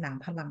มีสนาม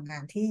พลังงา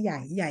นที่ใ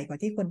หญ่กว่า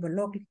ที่คนบนโ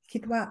ลกคิ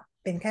ดว่า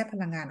เป็นแค่พ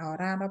ลังงานออ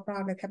ร่ารอ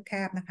บๆและแค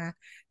บๆนะคะ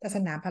แต่ส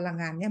นามพลัง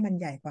งานเนี่ยมัน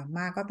ใหญ่กว่าม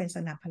ากก็เป็นส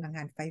นามพลังง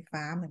านไฟ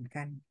ฟ้าเหมือน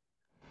กัน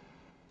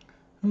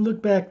And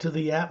look back to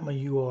the Atma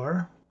you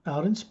are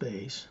out in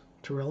space.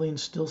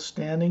 Terrellian's still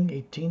standing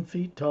 18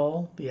 feet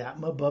tall, the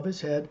Atma above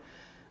his head,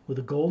 with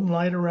a golden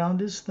light around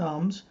his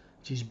thumbs.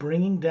 She's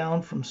bringing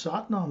down from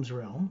Satnam's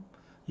realm.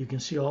 You can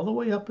see all the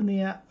way up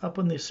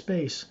in the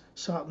space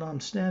Satnam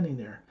standing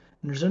there.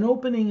 And there's an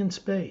opening in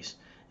space,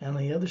 and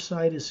on the other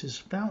side is his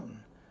fountain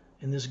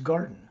in this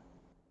garden.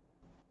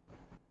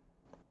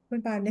 คุ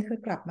ณปานนี่คือ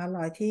กลับมาล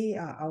อยที่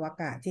อว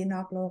กาศที่น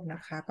อกโลกน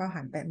ะคะก็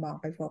หันไปมอง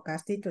ไปโฟกัส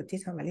ที่จุดที่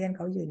ทอร์เรียนเ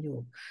ขายืนอยู่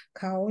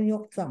เขาย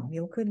ก2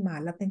 นิ้วขึ้นมา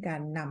แล้วเป็นกา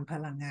รนำพ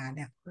ลังงานเ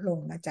นี่ยลง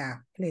มาจาก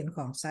เพลนข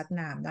องซัด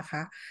นามนะค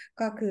ะ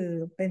ก็คือ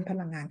เป็นพ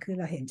ลังงานคือ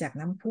เราเห็นจาก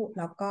น้ำพุ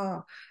แล้วก็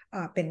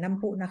เป็นน้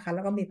ำพุนะคะแ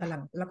ล้วก็มีพลั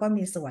งแล้วก็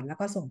มีส่วนแล้ว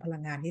ก็ส่งพลั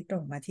งงานที่ตร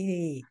งมา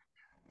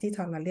ที่ท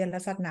อร์เรียนแล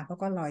ะซัดนามเขา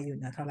ก็ลอยอยู่เ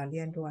หนือทอร์เ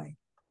รียนด้วย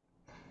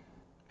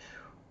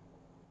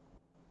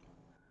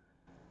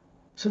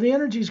So the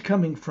energy is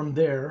coming from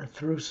there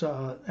through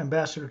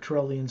Ambassador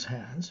Terrellian's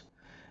hands,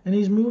 and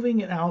he's moving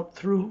it out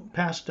through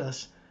past us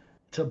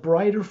to a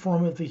brighter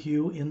form of the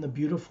hue in the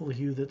beautiful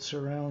hue that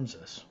surrounds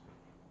us.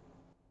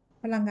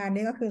 พลังงาน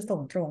นี้ก็คือส่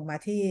งตรงมา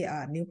ที่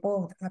นิ้วโป้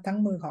งทั้ง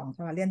มือของท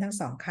อร์เรียนทั้ง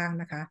2 ข้าง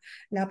นะคะ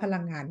แล้วพลั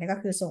งงานนี้ก็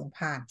คือส่ง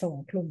ผ่านส่ง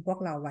คลุมพวก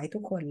เราไว้ทุ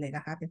กคนเลยน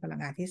ะคะเป็นพลัง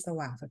งานที่ส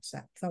ว่างสดใส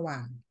สว่า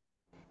ง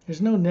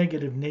There's no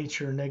negative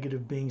nature,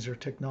 negative beings, or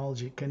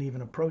technology that can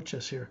even approach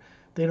us here.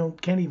 They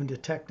can't even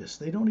detect us.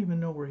 They don't even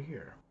know we're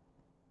here.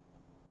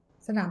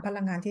 สนามพ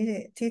ลังงาน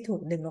ที่ถู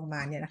กดึงลงม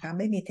าเนี่ยนะคะไ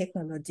ม่มีเทคโน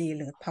โลยี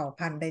หรือเผ่า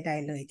พันธุ์ใด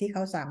ๆเลยที่เข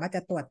าสามารถจ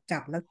ะตรวจจั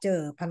บแล้วเจ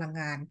อพลัง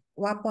งาน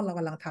ว่าพวกเราก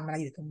ำลังทำอะไร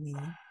อยู่ตรง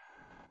นี้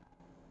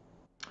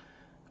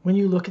When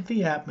you look at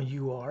the atma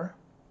you are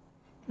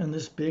and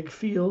this big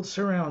field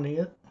surrounding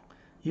it,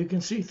 you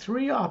can see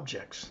three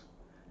objects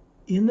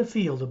in the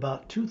field about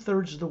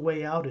 2/3 of the way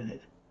out in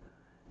it.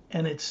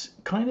 And it's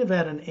kind of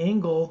at an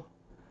angle,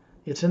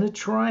 it's in a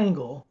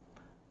triangle.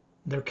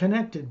 They're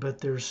connected, but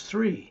there's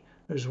three.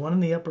 There's one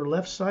in the upper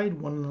left side,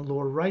 one in the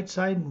lower right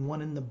side, and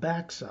one in the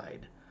back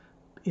side.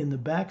 In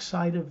the back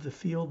side of the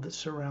field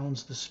that surrounds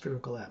the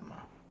spherical atma.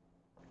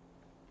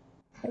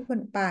 ให้คุ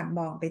ณปาน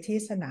มองไปที่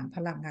สนามพ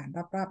ลังงาน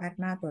รอบๆแอต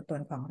มาตัวต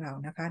นของเรา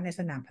นะคะใน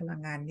สนามพลั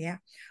งงานเนี้ย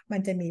มั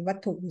นจะมีวัต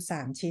ถุอยู่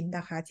3 ชิ้นน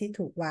ะคะที่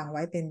ถูกวางไ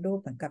ว้เป็นรูป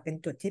เหมือนกับเป็น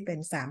จุดที่เป็น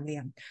สามเหลี่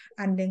ยม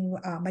อันหนึง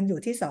มันอยู่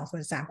ที่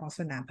2/3ของ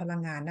สนามพลั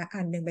งงานนะ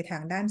อันหนึงไปทา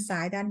งด้านซ้า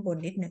ยด้านบน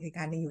นิดหนึ่งอีก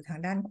อันหนึงอยู่ทา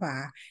งด้านขวา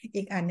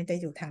อีกอันหนึงจะ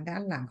อยู่ทางด้า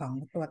นหลังของ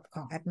ตัวข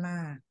องแอตมา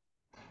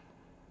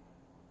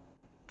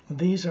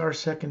These are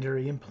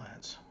secondary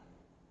implants.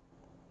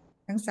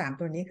 ทั้ง3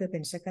ตัวนี้คือเป็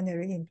น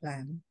secondary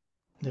implant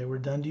They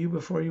were done to you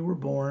before you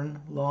were born,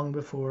 long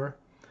before,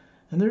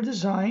 and they're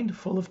designed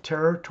full of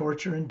terror,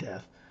 torture, and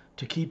death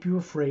to keep you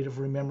afraid of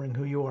remembering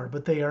who you are.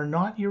 But they are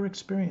not your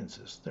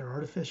experiences, they're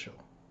artificial.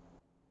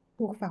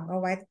 ถูกฝังเอา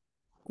ไว้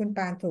คุณป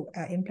านถูก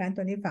implant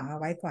ตัวนี้ฝังเอา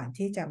ไว้ก่อน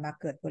ที่จะมา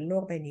เกิดบนโล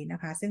กใบนี้น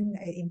ะคะซึ่ง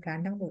ไอ้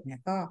implant ทั้งหมดเนี่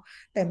ยก็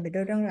เต็มไปด้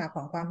วยเรื่องราวข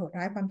องความโหด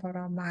ร้ายความทร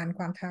มานค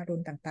วามทารุ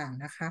ณต่าง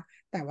ๆนะคะ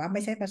แต่ว่าไ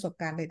ม่ใช่ประสบ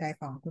การณ์ใดๆ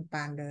ของคุณป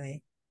านเลย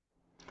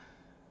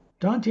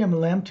Dantium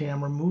and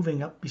Lamtam are moving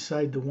up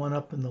beside the one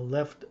up in the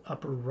left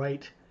upper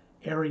right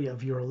area of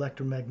your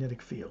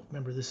electromagnetic field.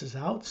 Remember, this is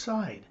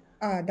outside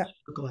เอ่อ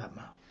spherical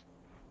atma.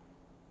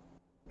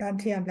 ดอน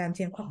เทียมแรมเ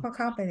ทียมก็เ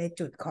ข้าไปใน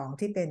จุดของ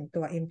ที่เป็น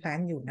ตัว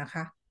implant อยู่นะค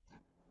ะ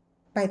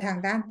ไปทาง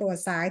ด้านตัว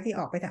ซ้ายที่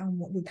ออกไปทาง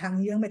อยู่ทาง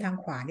เยื้องไปทาง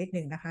ขวานิดห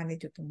นึ่งนะคะใน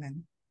จุดตรงนั้น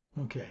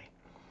Okay.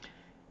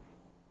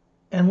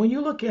 And when you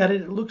look at it,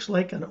 it looks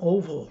like an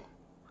oval.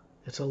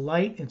 It's a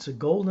light, it's a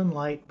golden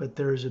light, but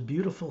there's a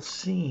beautiful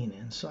scene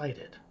inside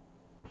it.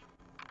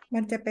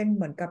 มันจะเป็นเ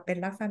หมือนกับเป็น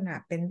ลักษณะ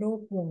เป็นรูป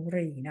วง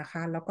รีนะค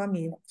ะแล้วก็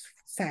มี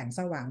แสงส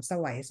ว่างไส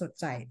วสด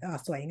ใส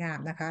สวยงาม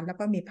นะคะแล้ว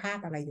ก็มีภาพ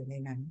อะไรอยู่ใน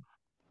นั้น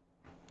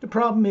The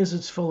problem is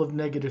it's full of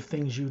negative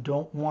things. You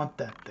don't want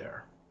that there.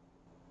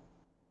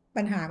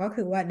 ปัญหาก็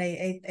คือว่าใน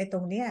ไอ้ตร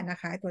งเนี้ยนะ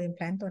คะไอ้ตัว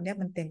implant ตัวเนี้ย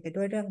มันเต็มไป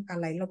ด้วยเรื่องอะ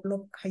ไรล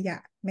บๆขยะ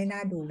ไม่น่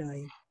าดูเลย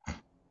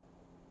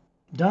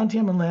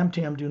Dantium and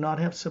Lamtam do not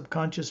have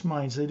subconscious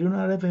minds. They do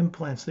not have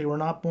implants. They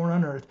were not born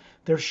on Earth.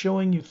 They're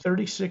showing you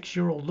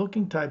 36-year-old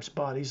looking types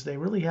bodies they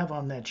really have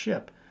on that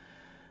ship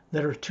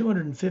that are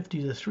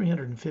 250 to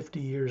 350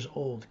 years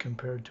old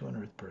compared to an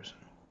Earth person.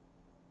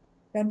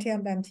 แรมเที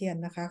ยม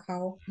นะคะเขา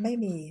ไม่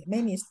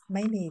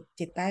มี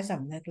จิตใต้ส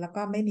ำนึกแล้ว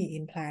ก็ไม่มี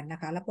implant นะ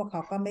คะแล้วพวกเข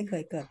าก็ไม่เค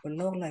ยเกิดบน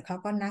โลกเลยเขา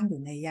ก็นั่งอ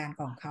ยู่ในยาน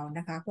ของเขาน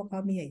ะคะพวกเขา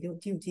มีอายุ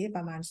อยู่ที่ป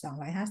ระมาณ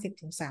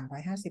250ถึง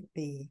350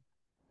ปี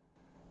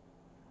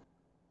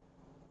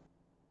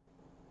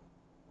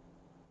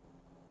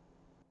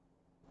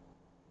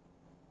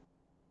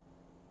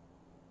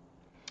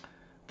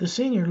The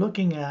scene you're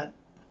looking at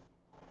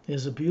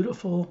is a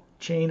beautiful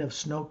chain of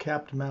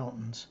snow-capped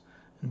mountains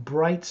and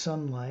bright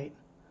sunlight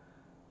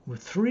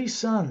with three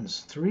suns,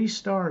 three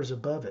stars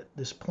above it,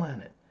 this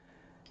planet.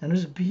 And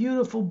there's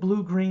beautiful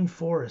blue-green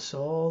forests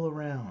all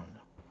around.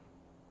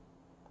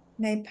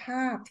 ในภ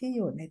าพที่อ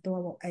ยู่ในตัว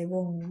ไอ้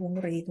วง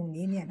รีตรง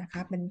นี้เนี่ยนะค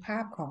ะเป็นภา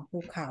พของภู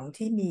เขา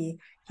ที่มี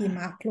หิม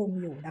ะคลุม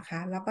อยู่นะคะ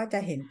แล้วก็จะ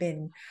เห็นเป็น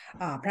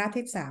พระอา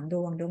ทิตย์3 ด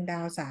วงดวงดา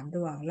ว3 ด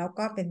วงแล้ว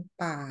ก็เป็น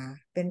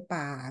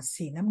ป่า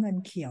สีน้ำเงิน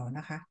เขียวน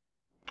ะคะ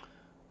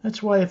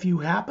That's why if you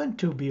happen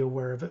to be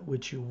aware of it,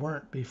 which you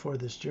weren't before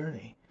this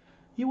journey,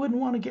 you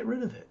wouldn't want to get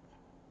rid of it.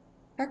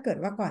 ถ้าเกิด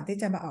ว่าก่อนที่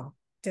จะมาออก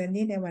เจอร์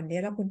นี่ในวันนี้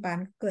แล้วคุณปาน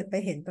เกิดไป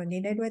เห็นตัวนี้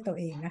ได้ด้วยตัว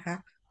เองนะคะ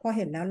พอเ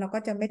ห็นแล้วเราก็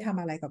จะไม่ทำ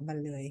อะไรกับมัน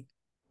เลย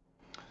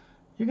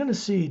You're going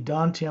to see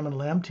Dantium and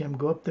Lamtium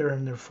go up there,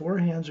 and their four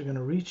hands are going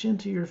to reach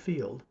into your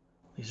field.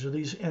 These are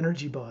these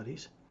energy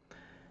bodies.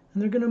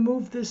 And they're going to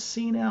move this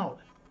scene out.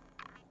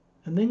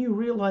 And then you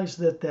realize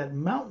that that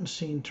mountain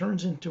scene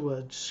turns into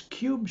a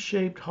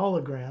cube-shaped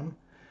hologram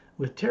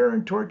with terror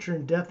and torture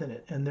and death in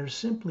it. And they're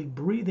simply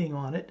breathing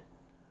on it,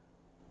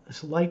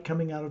 this light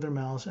coming out of their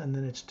mouths, and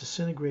then it's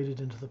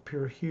disintegrated into the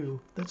pure hue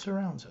that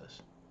surrounds us.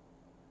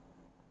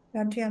 แร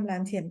มเ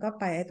ทียมก็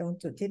ไปไอ้ตรง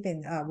จุดที่เป็น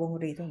วง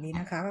รีตรงนี้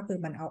นะคะก็คือ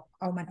มัน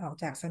เอามันออก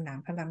จากสนาม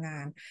พลังงา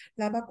นแ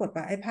ล้วปรากฏ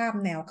ว่าไอ้ภาพ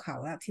แนวเขา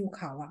อะทิวเ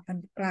ขาอะมัน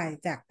กลาย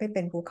จากไม่เ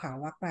ป็นภูเขา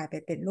อะกลายไป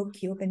เป็นรูป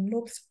คิ้วเป็นรู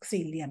ป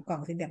สี่เหลี่ยมกล่อ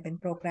งสี่เหลี่ยมเป็น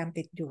โปรแกรม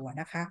ติดอยู่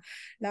นะคะ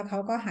แล้วเขา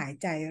ก็หาย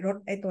ใจลด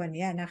ไอ้ตัวเ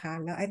นี้ยนะคะ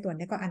แล้วไอ้ตัว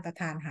นี้ก็อันตร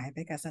ธานหายไป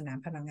กับสนาม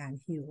พลังงาน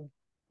ฮิว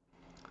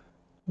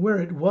Where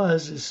it was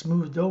is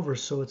smoothed over,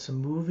 so it's a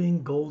moving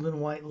golden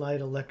white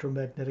light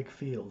electromagnetic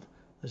field.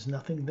 There's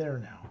nothing there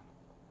now.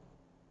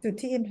 จุด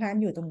ที่ implant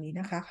อยู่ตรงนี้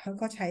นะคะเขา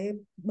ก็ใช้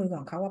มือข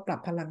องเขาว่าปรับ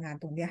พลังงาน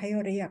ตรงนี้ให้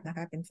เรียบนะค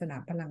ะเป็นสนา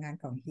มพลังงาน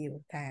ของฮิว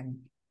แทน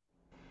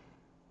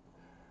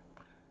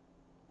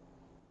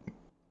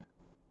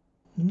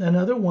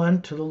Another one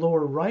to the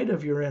lower right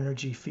of your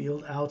energy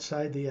field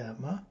outside the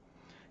Atma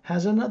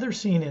has another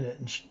scene in it,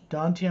 and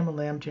Dantian and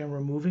Lamtian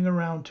were moving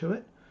around to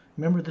it.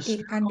 Remember, the อี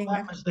กอันห spherical นึ่ง lamp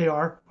นะคะ as they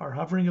are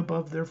hovering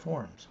above their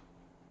forms.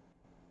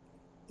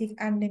 อีก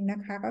อันหนึ่งน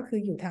ะคะก็คือ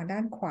อยู่ทางด้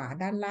านขวา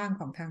ด้านล่าง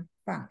ของทาง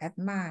ฝั่งแอด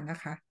มานะ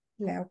คะ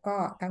แล้วก็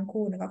ทั้ง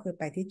คู่ก็คือ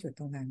ไปที่จุด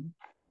ตรงนั้น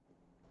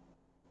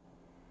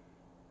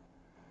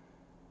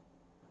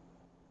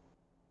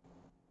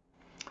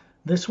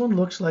This one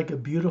looks like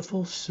a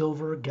beautiful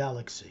silver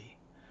galaxy,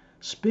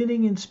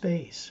 spinning in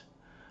space,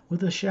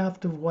 with a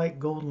shaft of white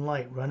golden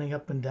light running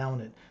up and down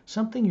it,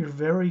 something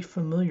you're very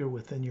familiar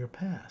with in your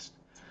past.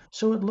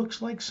 So it looks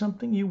like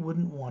something you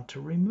wouldn't want to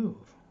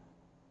remove.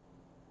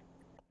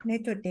 ใน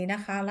จุดนี้น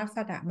ะคะลักษ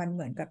ณะมันเห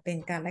มือนกับเป็น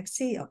กาแล็ก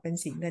ซี่ออกเป็น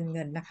สีเ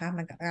งินนะคะ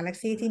มันกับกาแล็ก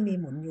ซี่ที่มี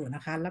หมุนอยู่น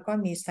ะคะแล้วก็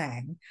มีแส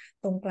ง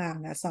ตรงกลาง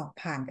นะส่อง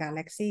ผ่านกาแ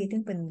ล็กซี่ซึ่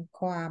งเป็น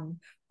ความ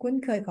คุ้น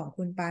เคยของ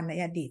คุณปานใน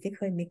อดีตที่เ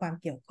คยมีความ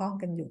เกี่ยวข้อง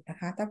กันอยู่นะ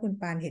คะถ้าคุณ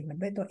ปานเห็นมัน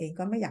ด้วยตัวเอง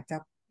ก็ไม่อยาก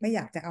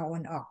จะเอามั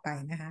นออกไป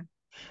นะคะ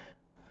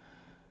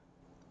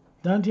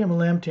Dantium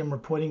and Lamtium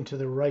are pointing to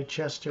the right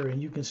chest area,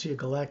 and you can see a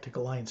galactic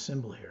alliance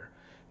symbol here.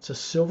 It's a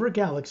silver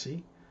galaxy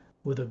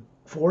with a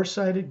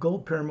four-sided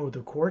gold pyramid with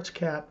a quartz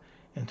cap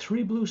and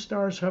three blue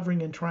stars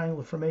hovering in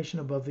triangular formation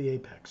above the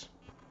apex.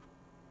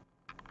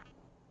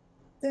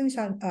 ซึ่ง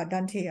ด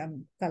อนเทียม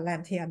กับแล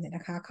นเทียมเนี่ยน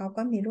ะคะเขา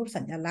ก็มีรูป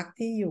สัญลักษณ์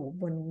ที่อยู่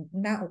บน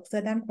หน้าอกเสื้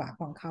อด้านขวา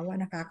ของเขาอะ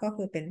นะคะก็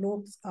คือเป็นรูป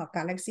ก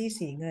าแล็กซี่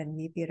สีเงิน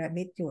มีพีระ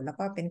มิดอยู่แล้ว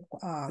ก็เป็น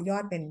ยอ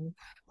ดเป็น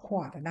คว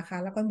อร์ตนะคะ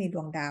แล้วก็มีด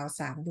วงดาว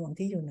3 ดวง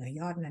ที่อยู่เหนือ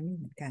ยอดนั้น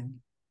เหมือนกัน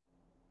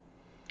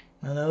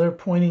And now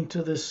they're pointing to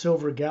this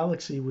silver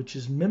galaxy, which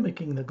is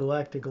mimicking the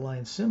Galactic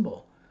Alliance symbol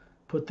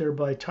put there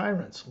by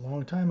tyrants a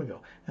long time ago.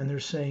 And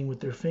they're saying with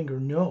their finger,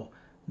 no,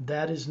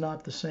 that is not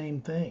the same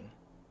thing.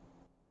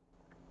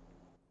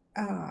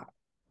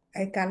 ไ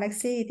อ้กาแล็ก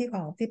ซี่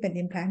ที่เป็น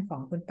Implant ขอ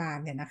งคุณปาน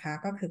เนี่ยนะคะ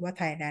ก็คือว่าไ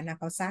ทยแลนด์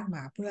เขาสร้างม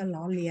าเพื่อ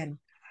ล้อเลี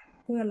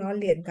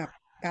ยนกับ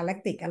กาแล็ก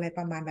ติกอะไรป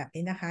ระมาณแบบ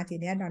นี้นะคะที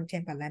นี้ดอนเทีย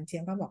มกับแลนเทีย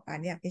มก็บอกว่า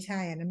เนี่ยไม่ใช่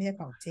อันนั้นไม่ใช่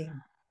ของจริง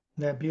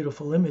That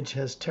beautiful image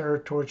has terror,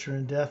 torture,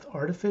 and death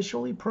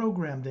artificially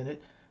programmed in it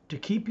to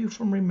keep you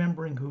from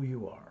remembering who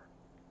you are.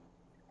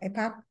 ไอ้ภ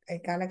าพไอ้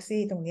กาแล็ก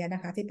ซี่ตรงนี้น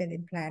ะคะที่เป็น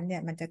Implant เนี่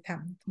ยมัน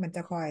จ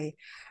ะคอย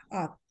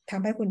ท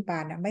ำให้คุณปา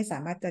นไม่สา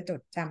มารถจะจ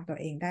ดจำตัว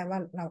เองได้ว่า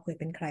เราเคย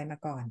เป็นใครมา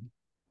ก่อน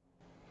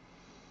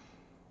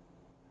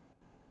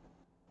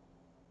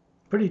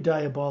Pretty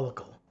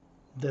diabolical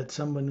that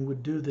someone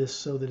would do this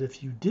so that if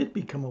you did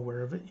become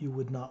aware of it, you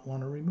would not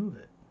want to remove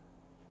it.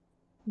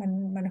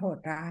 มันโหด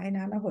ร้ายน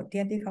ะแล้วโหดเ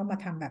หี้ยมที่เขามา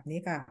ทำแบบนี้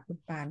กับคุณ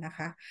ปานนะค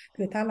ะ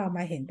คือถ้าเราม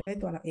าเห็นด้วย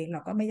ตัวเราเองเร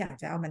าก็ไม่อยาก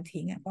จะเอามัน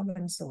ทิ้งเพราะ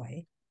มันสวย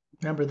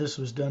Remember, this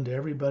was done to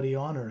everybody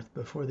on Earth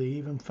before they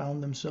even found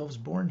themselves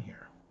born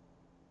here.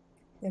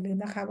 อย่าลืม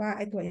นะคะว่าไ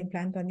อ้ตัว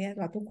implant ตัวนี้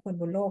เราทุกคน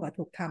บนโลก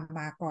ถูกทำ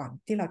มาก่อน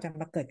ที่เราจะ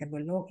มาเกิดกันบ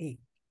นโลกอีก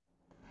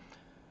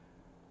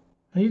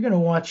Now you're going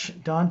to watch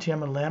Dantium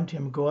and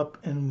Lamtium go up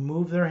and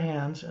move their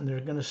hands, and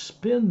they're going to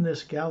spin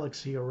this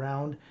galaxy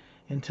around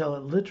until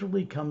it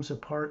literally comes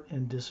apart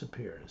and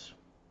disappears.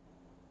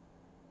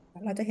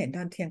 เราจะเห็นด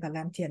อนเทียมกับแร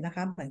มเทียมนะค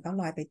ะเหมือนเขา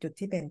ลอยไปจุด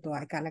ที่เป็นตัว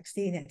กาแล็ก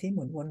ซี่เนี่ยที่ห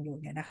มุนวนอยู่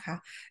เนี่ยนะคะ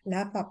แล้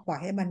วปล่อย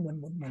ให้มันหมุน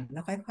แล้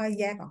วค่อยๆ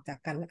แยกออกจาก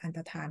กันและอันต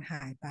รธานห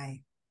ายไป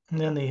And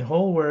then the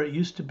hole where it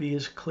used to be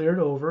is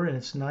cleared over, and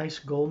it's nice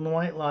golden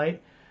white light,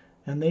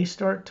 and they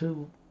start to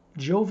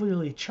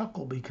jovially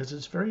chuckle because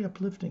it's very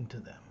uplifting to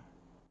them.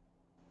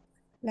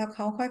 แล้วเข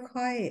า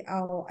ค่อยๆเอ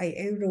าไ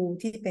อ้รู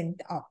ที่เป็น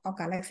เอา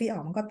กาแล็กซี่ออ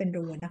กมันก็เป็น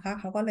รูนะคะ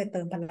เขาก็เลยเ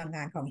ติมพลังง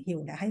านของฮิว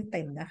ให้เ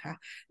ต็มนะคะ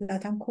แล้ว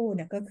ทั้งคู่เ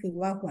นี่ยก็คือ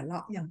ว่าหัวเร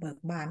าะอย่างเบิก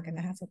บานกันน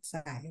ะคะสดใส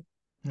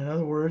In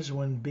other words,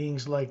 when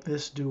beings like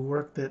this do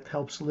work that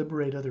helps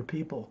liberate other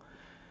people,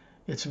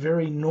 it's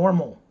very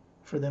normal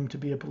for them to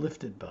be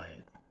uplifted by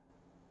it.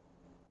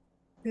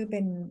 คือเป็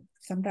น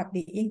สำหรับ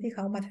บีอิงที่เข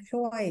ามา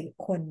ช่วย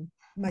คน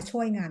มาช่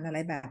วยงานอะไร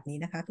แบบนี้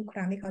นะคะทุกค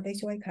รั้งที่เขาได้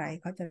ช่วยใคร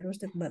เขาจะรู้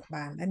สึกเบิกบ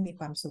านและมี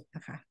ความสุขน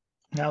ะคะ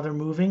Now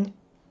they're moving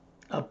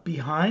up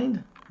behind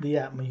the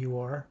Atma you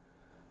are,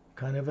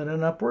 kind of at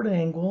an upward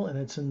angle, and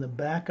it's in the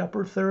back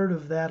upper third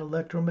of that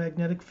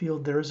electromagnetic field.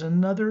 There's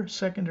another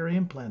secondary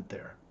implant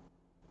there.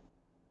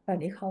 ตอน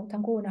นี้เขา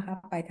ทั้งคู่นะคะ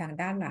ไปทาง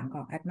ด้านหลังข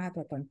องแอดมา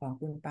ตัวตนของ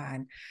คุณปาน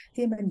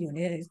ที่มันอยู่ใน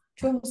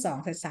ช่วง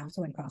2/3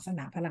 ส่วนของสน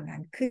ามพลังงา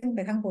นขึ้นไป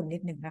ข้างบนนิ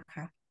ดหนึ่งนะค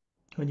ะ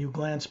When you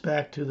glance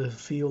back to the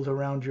field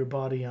around your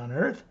body on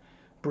Earth,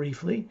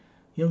 briefly,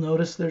 you'll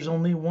notice there's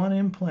only one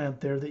implant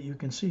there that you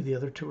can see. The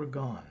other two are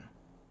gone.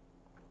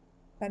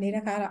 ตอนนี้น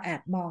ะคะเราแ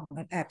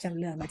อบจำ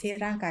เรืองมาที่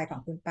ร่างกายขอ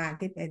งคุณปาน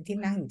ที่เป็นที่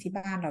นั่งอยู่ที่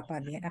บ้านเราตอ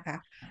นนี้นะคะ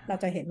เรา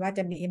จะเห็นว่าจ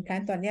ะมี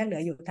implant ตัวนี้เหลื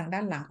ออยู่ทางด้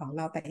านหลังของเ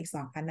ราแต่อีก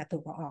2 อันถู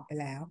กเอาออกไป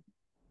แล้ว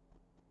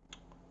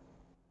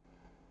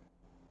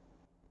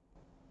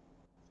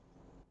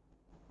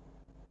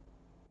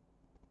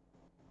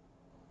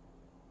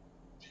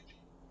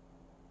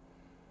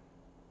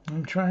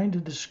I'm trying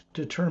to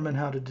determine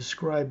how to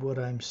describe what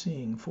I'm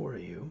seeing for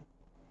you.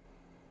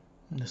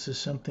 And this is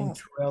something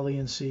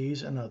Turellian sees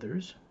and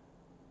others.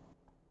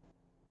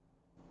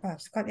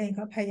 สกอตเองเข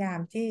าพยายาม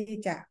ที่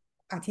จะ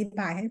อธิบ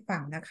ายให้ฟั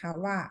งนะคะ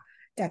ว่า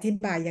จะอธิ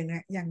บาย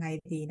ยังไง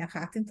ดีนะค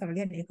ะซึ่งซาเ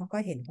ลียนเองเขาก็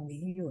เห็นตรงนี้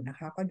อยู่นะค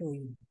ะก็ดู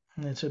อยู่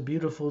And it's a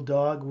beautiful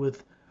dog with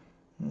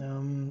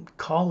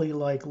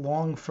Collie-like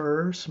long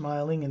fur,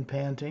 smiling and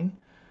panting,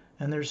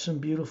 and there's some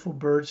beautiful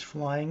birds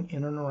flying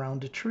in and around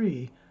a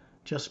tree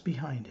just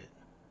behind it.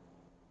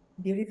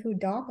 beautiful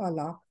dog or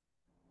lock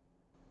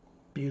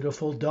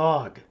Beautiful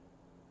dog,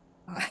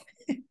 อ๋อ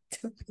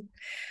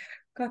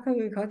ก็คือ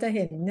เขาจะเ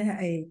ห็นเนี่ย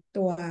ไอ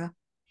ตัว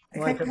ค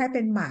like a ล้ายๆเ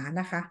ป็นหมา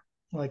นะคะ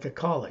like a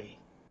collie.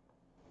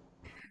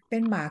 เป็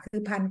นหมาคื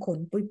อพันขน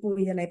ปุย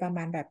ๆอะไรประม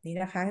าณแบบนี้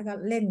นะคะก็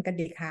เล่นกระ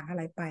ดิกหางอะ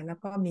ไรไปแล้ว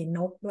ก็มีน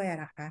กด้วย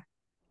นะคะ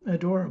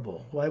Adorable.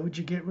 Why would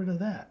you get rid of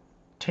that?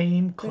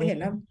 Tame, คือเห็น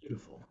แล้ว clean,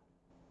 beautiful.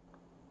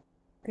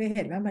 คือเ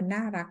ห็นว่ามันน่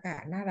ารักอ่ะ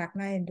น่ารัก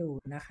น่าเอ็นดู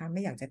นะคะไ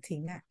ม่อยากจะทิ้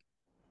งอ่ะ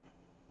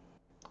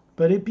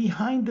But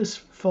behind this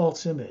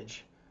false image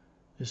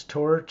is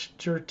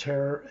torture,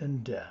 terror, and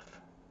death.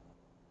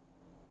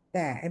 แ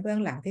ต่ไอ้เบื้อง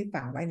หลังที่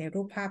ฝังไว้ใน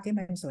รูปภาพที่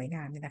มันสวยง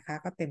ามเนี่ยนะคะ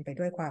ก็เต็มไป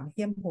ด้วยความเ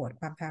หี้ยมโหด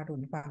ความทารุ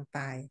ณความต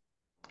าย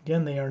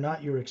Again, they are not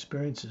your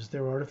experiences.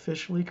 They're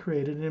artificially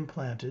created and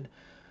implanted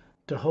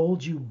to hold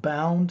you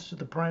bound to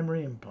the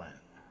primary implant.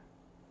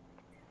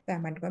 แต่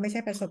มันก็ไม่ใช่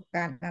ประสบก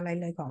ารณ์อะไร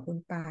เลยของคุณ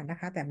ปานะ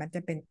คะแต่มันจ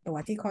ะเป็นตัว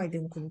ที่คอยดึ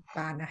งคุณป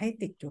านะให้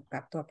ติดอยู่กั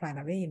บตัว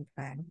primary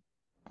implant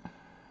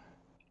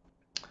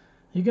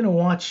You're going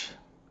to watch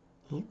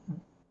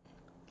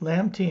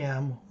Lam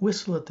Tiam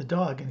whistle at the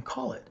dog and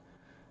call it,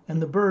 and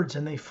the birds,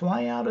 and they fly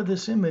out of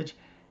this image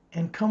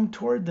and come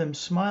toward them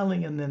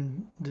smiling and then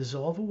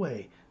dissolve away.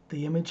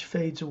 The image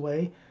fades away,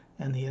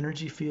 and the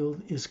energy field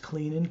is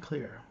clean and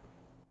clear.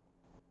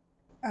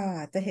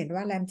 จะเห็น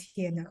ว่าแรมเ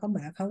ทียนนะเขาเหมื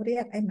อนเขาเรี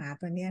ยกไอ้หมา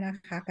ตัวนี้นะ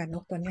คะกับน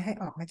กตัวนี้ให้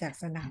ออกมาจาก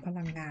สนามพ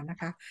ลังงานนะ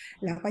คะ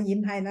แล้วก็ยิ้ม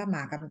ให้แล้วหม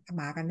ากับ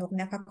นกเ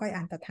นี่ยค่อยๆ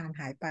อันตรธาน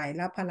หายไปแ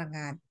ล้วพลังง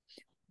าน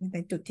ใน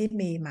จุดที่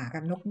มีหมากั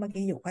บนกเมื่อ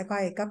กี้อยู่ค่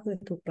อยๆก็คือ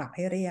ถูกปรับใ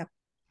ห้เรียบ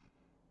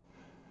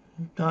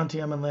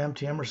Dantiam and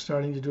Lamtiam are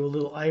starting to do a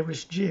little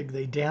Irish jig.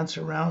 They dance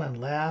around and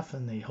laugh,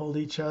 and they hold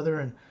each other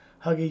and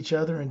hug each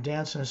other and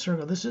dance in a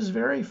circle. This is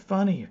very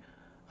funny,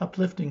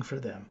 uplifting for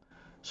them.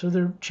 So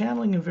they're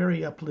channeling a very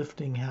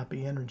uplifting,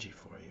 happy energy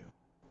for you.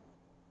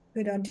 คื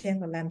อดอนเทียม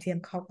กับแรมเทียม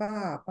เขาก็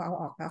พอเอา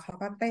ออกแล้วเขา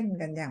ก็เต้น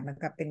กันอย่างเหมือน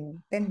กับเป็น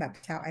เต้นแบบ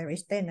ชาวไอริ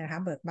ชเต้นนะคะ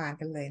เบิกบาน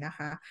กันเลยนะค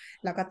ะ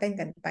แล้วก็เต้น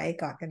กันไป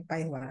กอดกันไป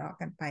หัวเราะ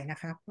กันไปนะ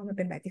คะเพราะมันเ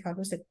ป็นแบบที่เขา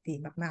รู้สึกดี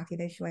มากๆที่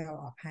ได้ช่วยเอา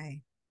ออกให้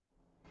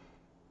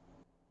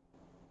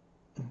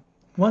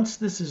Once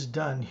this is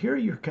done, here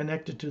you're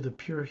connected to the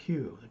pure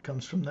hue that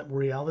comes from the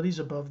realities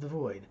above the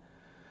void.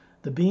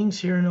 The beings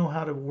here know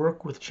how to work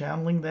with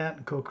channeling that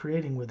and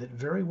co-creating with it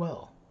very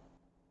well.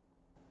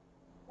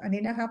 อัน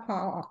นี้นะคะพอ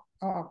เอา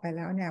ออกไปแ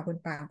ล้วเนี่ยคุณ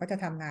ปางก็จะ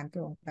ทำงานต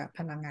รงกับพ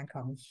ลังงานข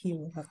องคิว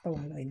เขาตรง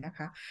เลยนะค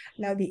ะ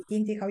แล้วบีอิ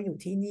งที่เขาอยู่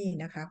ที่นี่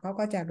นะคะเขา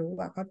ก็จะรู้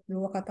ว่าเ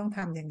ขาต้องท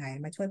ำยังไง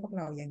มาช่วยพวกเ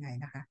รายังไง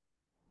นะคะ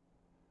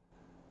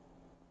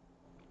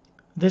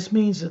This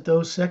means that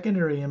those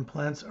secondary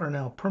implants are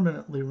now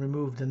permanently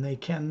removed and they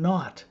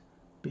cannot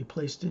be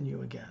placed in you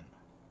again.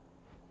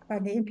 ตอ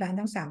นนี้อิมแพลน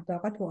ทั้ง3ตัว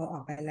ก็ถูกเอาอ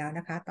อกไปแล้ว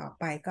นะคะต่อ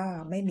ไปก็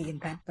ไม่มีอิม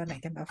แพลนตัวไหน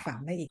จะมาฝัง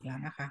ได้อีกแล้ว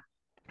นะคะ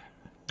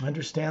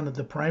Understand that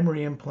the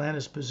primary implant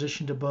is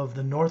positioned above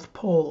the north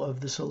pole of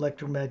this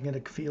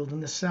electromagnetic field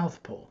and the south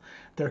pole.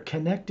 They're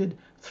connected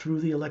through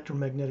the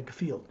electromagnetic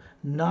field,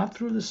 not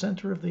through the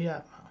center of the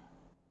atma.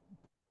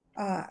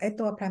 ไอ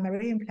ตัว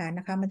primary implant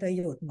นะคะมันจะอ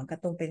ยู่เหมือนกับ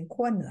ตรงเป็น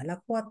ขั้วเหนือและ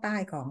ขั้วใต้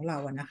ของเรา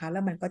อะนะคะแล้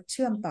วมันก็เ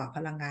ชื่อมต่อพ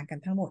ลังงานกัน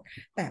ทั้งหมด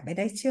แต่ไม่ไ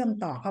ด้เชื่อม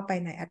ต่อเข้าไป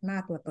ในอัตมา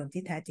ตัวตน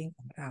ที่แท้จริงข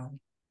องเรา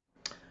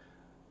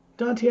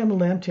Dantiam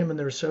and Lamtiam and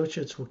their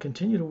associates will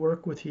continue to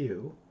work with you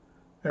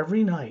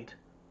every night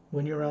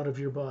when you're out of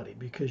your body,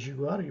 because you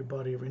go out of your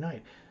body every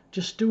night.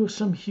 Just do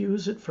some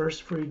hues at first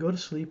before you go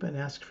to sleep and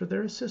ask for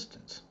their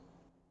assistance.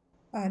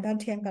 ดอน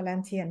เทียนกับแล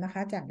นเทียนนะค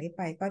ะจากนี้ไ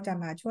ปก็จะ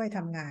มาช่วยท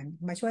ำงาน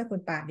มาช่วยคุ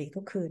ณปานอีก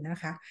ทุกคืนนะ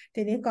คะ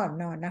ทีนี้ก่อน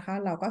นอนนะคะ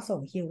เราก็ส่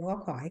งคิวแล้วก็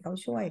ขอให้เขา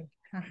ช่วย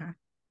นะคะ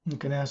You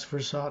can ask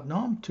for Sat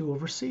Nam to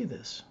oversee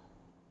this.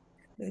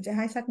 หรือจะใ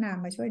ห้ซัดนาม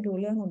มาช่วยดู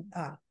เรื่อง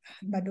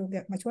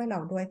มาช่วยเรา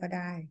ด้วยก็ไ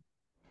ด้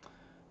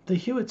The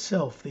hue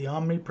itself, the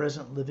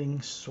omnipresent living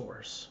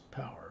source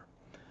power,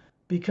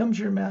 becomes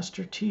your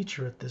master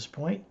teacher at this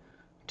point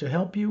to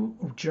help you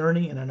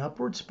journey in an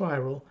upward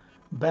spiral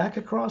back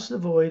across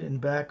the void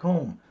and back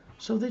home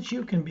so that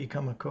you can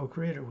become a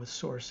co-creator with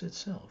Source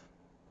itself.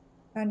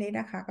 ตอนนี้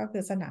นะคะก็คื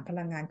อสนามพ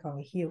ลังงานของ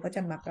ฮิวก็จ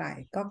ะ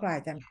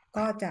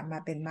ก็จะมา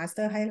เป็นมาสเต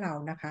อร์ให้เรา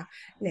นะคะ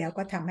แล้ว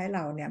ก็ทำให้เร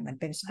าเนี่ยเหมือน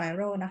เป็นสไป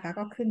รัลนะคะ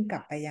ก็ขึ้นกลั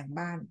บไปยัง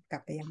บ้าน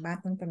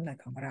ต้นกำเนิด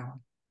ของเรา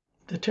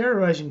The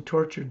terrorizing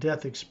torture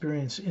death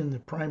experience in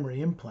the primary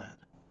implant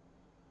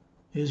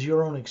is your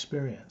own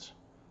experience.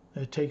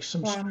 It takes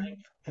some ความ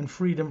strength and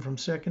freedom from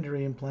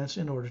secondary implants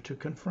in order to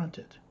confront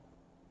it.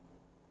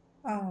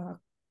 เอ่อ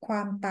คว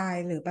ามตาย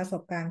หรือประส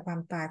บการณ์ความ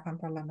ตายความ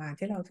ทรมาน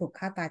ที่เราถูก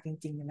ฆ่าตายจ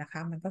ริงๆเนี่ยนะค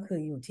ะมันก็คือ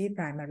อยู่ที่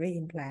primary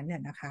implant เนี่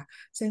ยนะคะ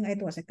ซึ่งไอ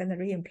ตัว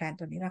secondary implant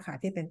ตัวนี้แหละค่ะ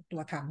ที่เป็นตั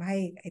วทำให้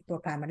ไอตัว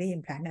primary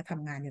implant เนี่ยท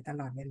ำงานอยู่ต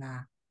ลอดเวลา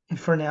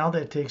For now,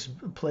 that takes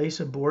place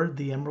aboard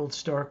the Emerald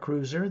Star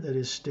cruiser that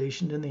is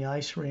stationed in the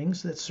ice rings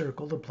that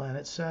circle the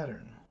planet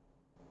Saturn.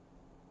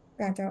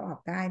 การจะออก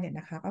ได้เนี่ย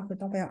นะคะก็คือ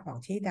ต้องไปออก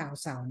ที่ดาว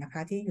เสาร์นะค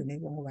ะที่อยู่ใน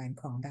วงแหวน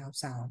ของดาว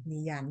เสาร์มี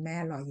ยานแม่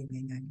ลอยอยู่ใน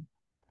นั้น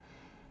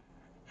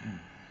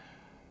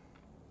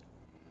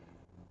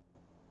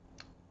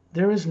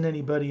There isn't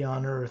anybody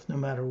on Earth, no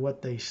matter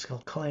what they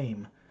claim,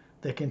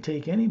 that can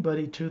take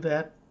anybody to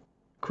that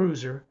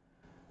cruiser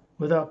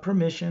without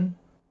permission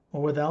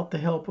or without the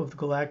help of the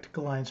Galactic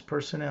Alliance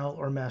personnel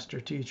or master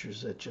teachers.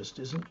 That just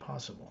isn't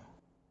possible.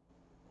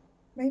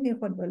 ไม่มี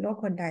คนบนโลก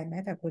คนใดแม้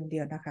แต่คนเดี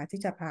ยวนะคะ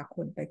ที่จะพา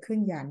คุณไปขึ้น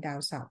ยานดาว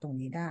เสาร์ตรง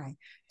นี้ได้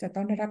จะต้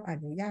องได้รับอ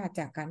นุญาต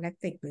จากกาแล็ก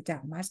ติกหรือจา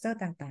กมาสเตอร์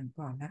ต่างๆ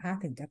ก่อนนะคะ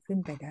ถึงจะขึ้น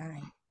ไปได้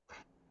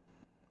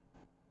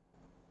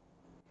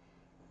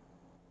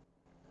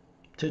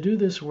To do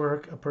this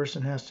work, a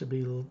person has to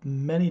be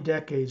many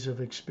decades of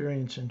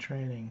experience and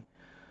training,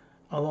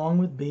 along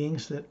with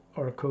beings that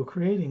are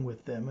co-creating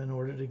with them in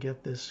order to get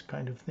this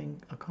kind of thing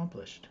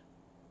accomplished.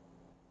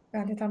 ก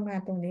ารจะทำงาน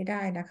ตรงนี้ไ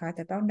ด้นะคะ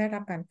จะต้องได้รั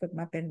บการฝึก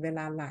มาเป็นเวล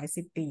าหลาย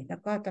สิบปีแล้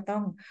วก็จะต้อ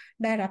ง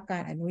ได้รับกา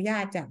รอนุญา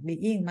ตจาก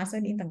Being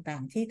Master Being ต่า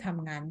งๆที่ท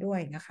ำงานด้วย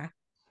นะคะ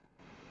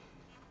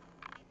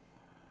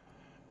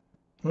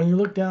When you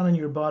look down on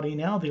your body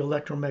now, the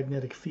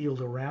electromagnetic field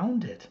around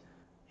it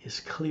is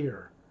clear.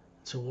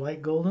 It's a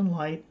white golden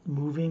light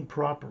moving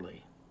properly.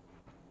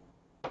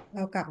 เร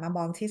ากลับมาม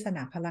องที่สน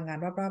ามพลังงาน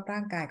รอบๆร่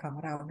างกายของ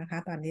เรานะคะ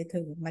ตอนนี้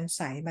ถึงมันใ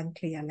สมันเค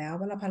ลียร์แล้ว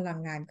ว่าพลัง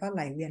งานก็ไห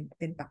ลเวียน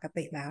เป็นปก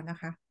ติแล้วนะ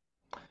คะ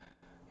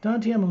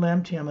Dantian and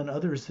Lamtian and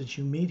others that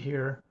you meet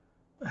here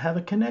have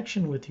a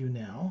connection with you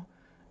now,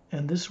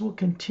 and this will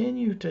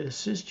continue to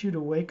assist you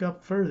to wake up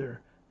further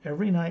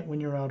every night when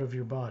you're out of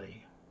your body.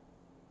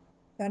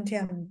 ตอนเที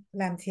ยมแ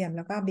รมเทียมแ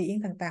ล้วก็บีอิง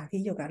ต่างๆ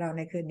ที่อยู่กับเราใ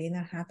นคืนนี้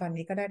นะคะตอน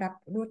นี้ก็ได้รับ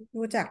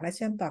รู้จักและเ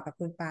ชื่อมต่อกับ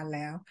คุณปานแ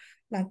ล้ว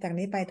หลังจาก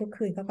นี้ไปทุก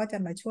คืนเขาก็จะ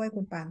มาช่วย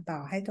คุณปานต่อ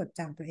ให้จด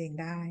จำตัวเอง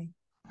ได้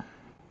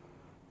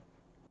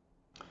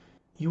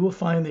You will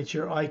find that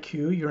your IQ,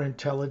 your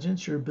intelligence,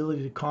 your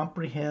ability to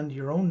comprehend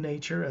your own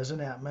nature as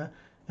an Atma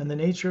and the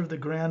nature of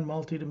the grand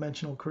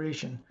multidimensional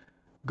creation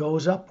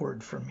goes upward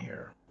from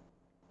here.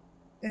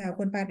 แต่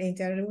คุณปานเอง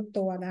จะรู้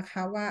ตัวนะค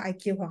ะว่า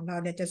IQ ของเรา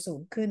เนี่ยจะสู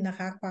งขึ้นนะค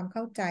ะความเ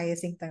ข้าใจ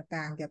สิ่ง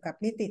ต่างๆเกี่ยวกับ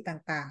มิติ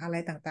ต่างๆอะไร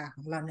ต่างๆข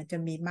องเราเนี่ยจะ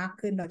มีมาก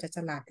ขึ้นเราจะฉ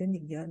ลาดขึ้น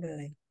อีกเยอะเล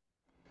ย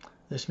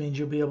This means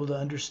you'll be able to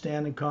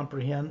understand and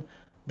comprehend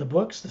the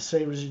books, the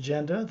Savior's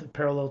Agenda, the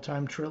Parallel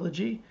Time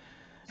Trilogy,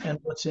 and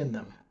what's in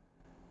them.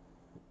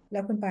 แล้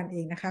วคุณปานเอ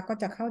งนะคะก็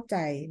จะเข้าใจ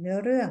เนื้อ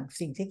เรื่อง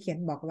สิ่งที่เขียน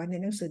บอกไว้ใน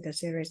หนังสือ The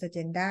Savior's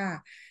Agenda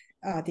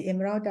The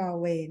Emerald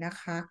Doorway นะ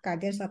คะ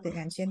Guardians of the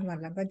Ancient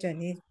One แล้วก็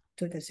Journey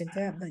to the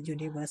Center of the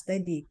Universe ได้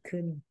ดี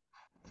ขึ้น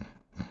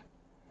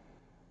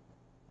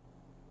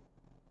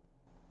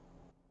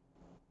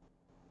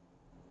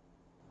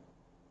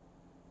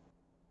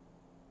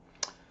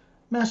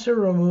Master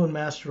Ramu and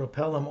Master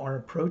Apellam are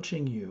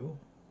approaching you,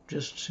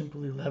 just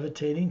simply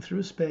levitating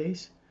through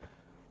space,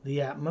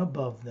 the Atma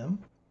above them,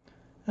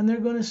 and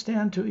they're going to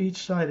stand to each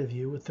side of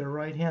you with their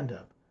right hand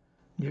up.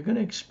 You're going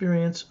to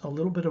experience a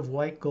little bit of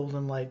white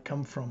golden light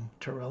come from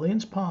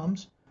Terrellian's palms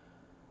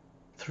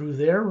through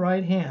their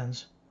right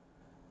hands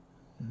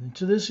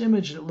into this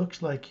image that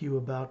looks like you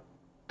about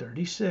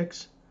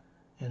 36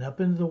 and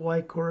up into the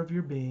white core of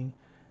your being,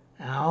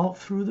 out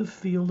through the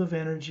field of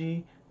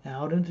energy,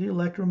 out into the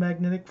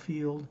electromagnetic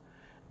field,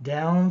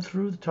 down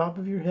through the top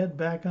of your head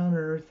back on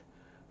Earth,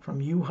 from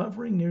you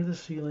hovering near the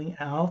ceiling,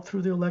 out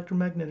through the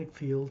electromagnetic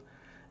field,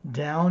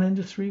 down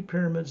into 3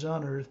 pyramids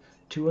on Earth,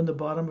 2 in the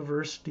bottom of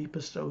Earth's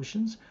deepest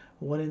oceans,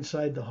 1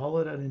 inside the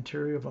hollowed out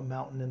interior of a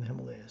mountain in the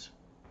Himalayas.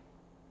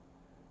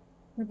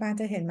 คุณปาน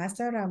จะเห็นมาสเต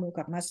อร์รามู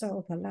กับมาสเตอร์โอ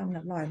พอลัม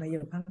ลอยมาอ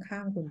ยู่ข้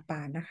างๆคุณป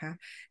านนะคะ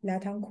แล้ว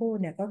ทั้งคู่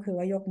เนี่ยก็คือ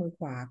ว่ายกมือ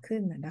ขวาขึ้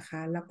นนะคะ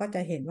แล้วก็จ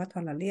ะเห็นว่าทอ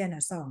ร์เรียน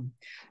ส่อง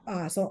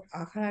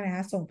เขาเรียกนะค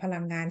ะส่งพลั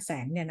งงานแส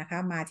งเนี่ยนะคะ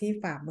มาที่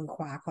ฝ่ามือข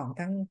วาของ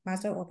ทั้งมาส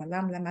เตอร์โอพอลั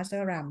มและมาสเตอ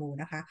ร์รามู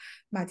นะคะ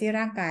มาที่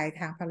ร่างกาย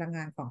ทางพลังง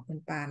านของคุณ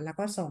ปานแล้ว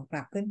ก็ส่งก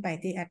ลับขึ้นไป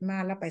ที่แอตมา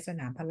แล้วไปส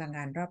นามพลังง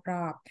านร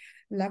อบ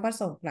ๆแล้วก็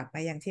ส่งกลับไป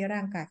ยังที่ร่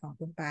างกายของ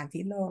คุณปาน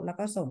ที่โลกแล้ว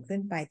ก็ส่งขึ้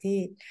นไป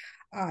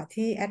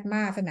ที่แอตม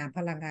าสนามพ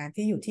ลังงาน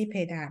ที่อยู่ที่เพ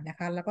ดานนะ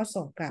คะแล้วก็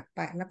ส่งกลับไป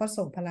แล้วก็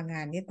ส่งพลังง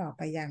านนี้ต่อไ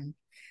ปยัง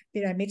พี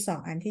ระมิด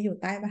2 อันที่อยู่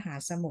ใต้มหา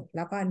สมุทรแ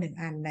ล้วก็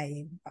1 อันใน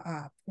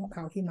ภูเข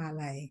าหิมา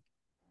ลัย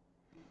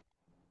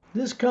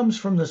This comes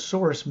from the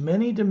source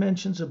many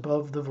dimensions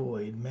above the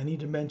void, many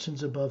dimensions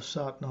above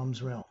Satnam's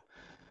realm.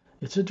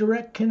 It's a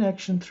direct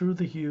connection through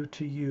the hue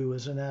to you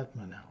as an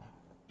Atma now.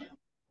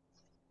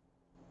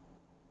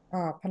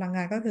 พลังง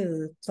านก็คือ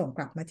ส่งก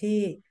ลับมาที่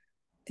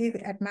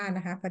แอดมาน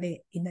ะคะพอดี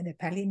อินเทอร์เน็ต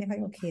แพรี่ไม่ค่อย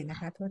โอเคนะ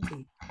คะโทษที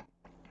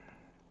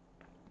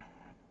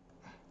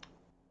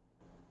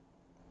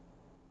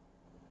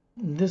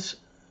This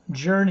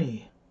journey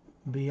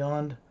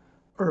beyond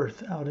Earth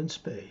out in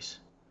space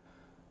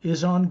is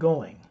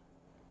ongoing,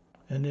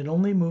 and it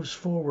only moves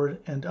forward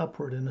and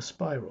upward in a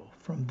spiral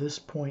from this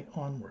point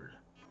onward.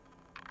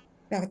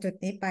 จากจุด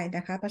นี้ไปน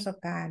ะคะประสบ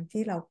การณ์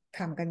ที่เราท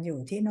ำกันอยู่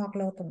ที่นอก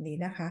โลกตรงนี้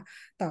นะคะ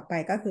ต่อไป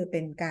ก็คือเป็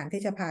นการ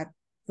ที่จะพา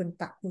คุณ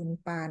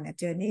ปานเนี่ย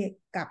เจอนี่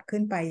กลับขึ้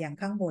นไปอย่าง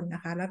ข้างบนน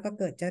ะคะแล้วก็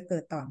จะเกิ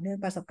ดต่อเนื่อง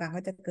ประสบการณ์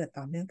ก็จะเกิด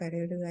ต่อเนื่องไป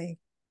เรื่อย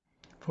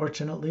ๆ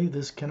Fortunately,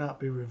 this cannot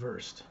be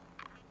reversed.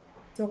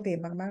 โชคดี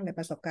มากๆเลย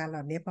ประสบการณ์เหล่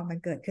านี้พอมัน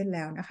เกิดขึ้นแ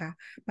ล้วนะคะ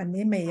มันไ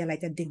ม่มีอะไร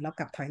จะดึงเรา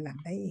กลับถอยหลัง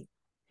ได้อีก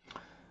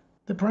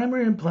The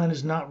primary implant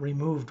is not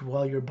removed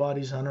while your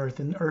body's on Earth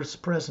in Earth's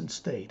present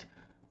state.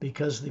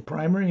 because the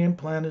primary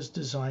implant is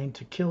designed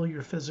to kill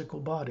your physical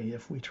body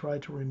if we try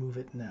to remove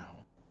it now.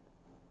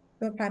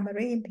 ตัว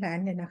primary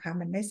implant เนี่ยนะคะ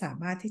มันไม่สา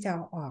มารถที่จะเอ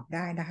าออกไ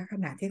ด้นะคะข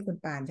ณะที่คุณ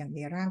ปานยัง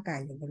มีร่างกาย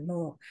อยู่บนโล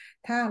ก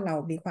ถ้าเรา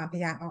มีความพ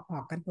ยายามเอาอ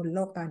อกกันบนโล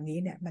กตอนนี้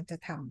เนี่ยมันจะ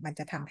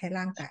ทำให้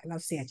ร่างกายเรา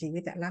เสียชีวิ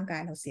ตร่างกาย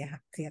เราเ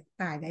สีย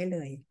ตายได้เล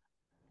ย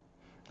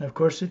Of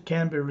course, it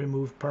can be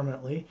removed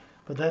permanently,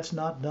 but that's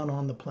not done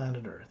on the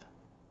planet Earth.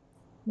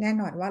 แน่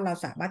นอนว่าเรา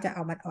สามารถจะเอ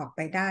ามันออกไป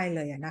ได้เล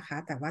ยนะคะ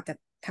แต่ว่าจะ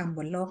ทำบ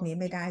นโลกนี้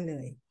ไม่ได้เล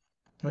ย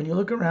When you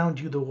look around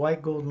you, the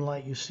white golden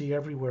light you see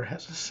everywhere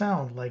has a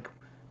sound like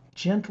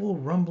gentle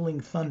rumbling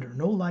thunder,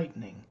 no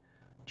lightning,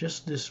 just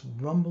this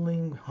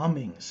rumbling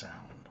humming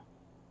sound.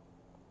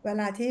 เว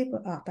ลาที่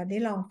ตอนนี้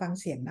ลองฟัง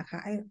เสียงนะคะ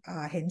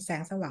เห็นแส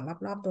งสว่าง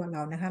รอบๆตัวเร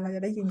านะคะเราจ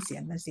ะได้ยินเสีย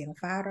งเหมือนเสียง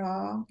ฟ้าร้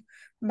อง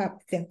แบบ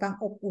เสียงฟัง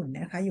อบอุ่น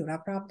นะคะอยู่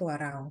รอบๆตัว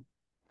เรา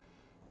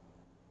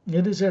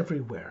It is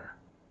everywhere,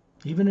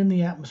 even in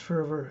the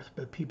atmosphere of Earth,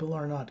 but people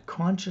are not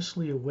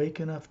consciously awake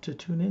enough to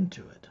tune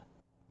into it.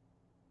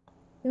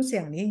 ซึ่งเสี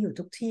ยงนี้อยู่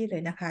ทุกที่เล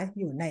ยนะคะ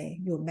อยู่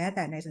แม้แ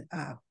ต่ใน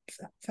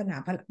สนา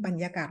มบร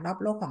รยากาศรอบ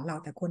โลกของเรา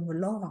แต่คนบน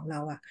โลกของเรา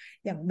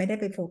ยังไม่ได้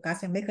ไปโฟกัส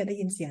ยังไม่เคยได้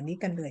ยินเสียงนี้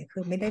กันเลยคื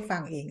อไม่ได้ฟั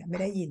งเองไม่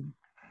ได้ยิน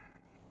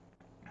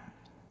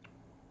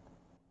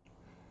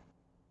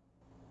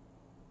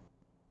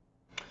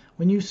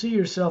When you see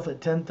yourself at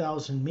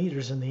 10,000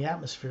 meters in the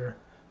atmosphere,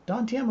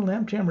 Dantian and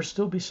Lamtam are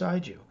still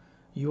beside you.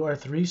 You are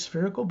three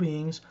spherical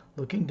beings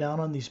looking down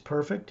on these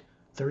perfect,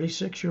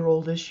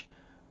 36-year-oldish,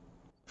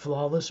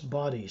 flawless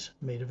bodies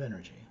made of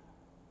energy.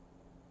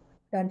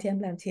 ดอนเทียม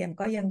แรมเทียม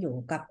ก็ยังอยู่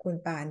กับคุณ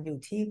ปานอยู่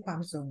ที่ความ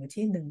สูงอยู่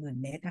ที่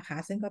10,000 เมตรนะคะ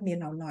ซึ่งก็มี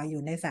เราลอยอ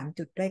ยู่ใน3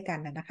จุดด้วยกัน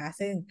นะคะ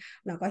ซึ่ง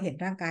เราก็เห็น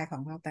ร่างกายขอ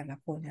งเราแต่ละ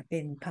คนเป็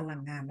นพลั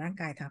งงานร่าง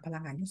กายทางพลั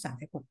งงานอยู่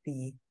36 ปี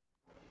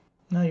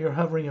Now you're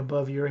hovering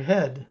above your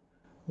head,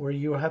 where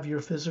you have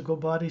your physical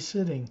body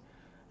sitting,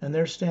 and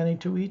they're standing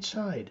to each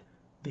side,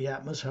 the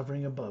Atmas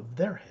hovering above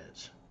their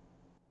heads.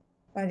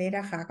 ตอนนี้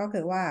นะคะก็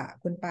คือว่า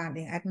คุณปานเอ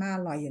งแอตมา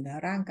ลอยอยู่เหนือ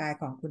ร่างกาย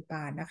ของคุณป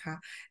านนะคะ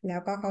แล้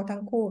วก็เขาทั้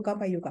งคู่ก็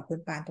ไปอยู่กับคุณ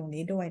ปานตรง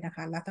นี้ด้วยนะค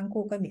ะแล้วทั้ง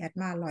คู่ก็มีแอต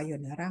มาลอยอยู่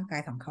เหนือร่างกา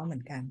ยของเขาเหมื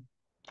อนกัน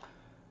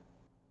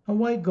A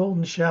white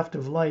golden shaft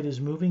of light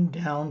is moving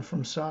down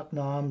from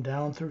Satnam,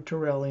 down through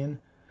Turelian,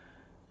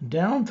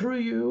 down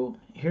through you,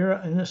 here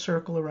in a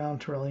circle around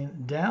Turelian,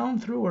 down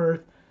through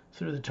Earth,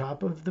 through the top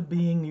of the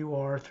being you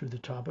are, through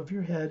the top of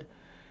your head,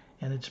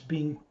 and it's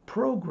being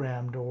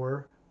programmed or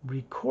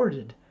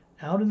recorded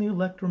out in the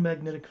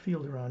electromagnetic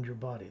field around your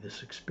body, this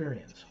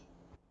experience.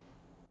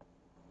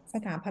 ส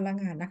นามพลัง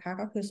งานนะคะ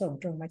ก็คือส่ง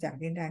ตรงมาจาก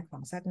ดินแดนขอ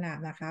งซัดนาม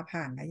นะคะ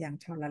ผ่านมายัง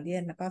ชอลเลีย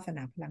นแล้วก็สน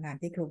ามพลังงาน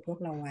ที่คลุมพวก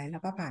เราไว้แล้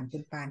วก็ผ่านคุ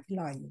ณปานที่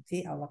ลอยอยู่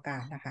ที่อวกา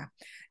ศนะคะ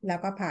แล้ว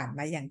ก็ผ่านม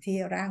าอย่างที่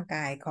ร่างก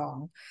ายของ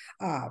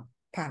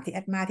ผ่านที่แอ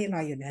ตมาที่ล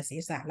อยอยู่เหนือศี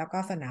รษะแล้วก็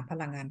สนามพ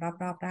ลังงาน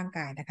รอบๆร่างก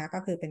ายนะคะก็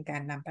คือเป็นกา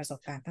รนำประสบ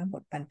การณ์ทั้งหม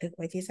ดบันทึกไ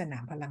ว้ที่สนา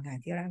มพลังงาน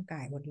ที่ร่างก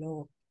ายบนโล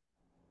ก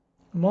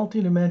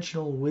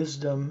Multidimensional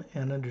wisdom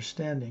and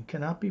understanding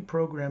cannot be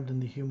programmed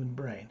in the human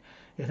brain.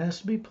 It has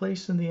to be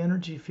placed in the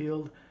energy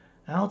field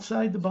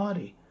outside the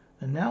body.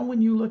 And now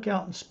when you look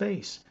out in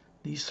space,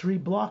 these three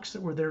blocks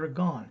that were there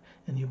are gone,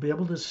 and you'll be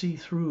able to see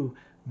through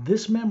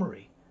this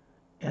memory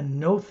and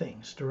know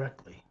things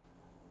directly.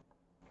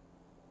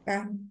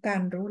 กา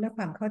รรู้และค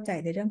วามเข้าใจ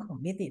ในเรื่องของ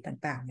มิติ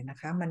ต่างๆเนี่ยนะ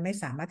คะมันไม่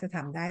สามารถจะท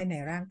ำได้ใน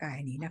ร่างกาย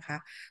นี้นะคะ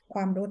คว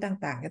ามรู้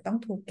ต่างๆจะต้อง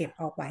ถูกเก็บเ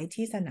อาไว้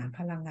ที่สนาม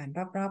พลังงาน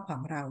รอบๆขอ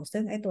งเรา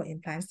ซึ่งไอ้ตัว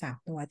implant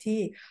 3 ตัวที่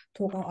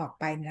ถูกเอาออก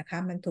ไปนะคะ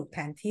มันถูกแท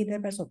นที่ด้ว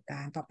ยประสบกา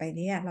รณ์ต่อไป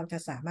นี้เราจะ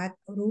สามารถ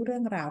รู้เรื่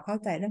องราวเข้า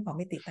ใจเรื่องของ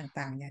มิติ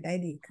ต่างๆเนี่ยได้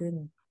ดีขึ้น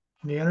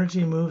The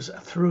energy moves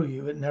through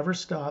you. It never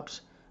stops.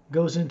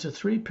 Goes into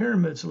three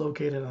pyramids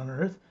located on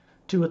Earth,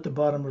 two at the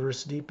bottom of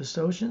Earth's deepest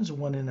oceans,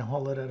 one in the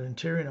hollowed-out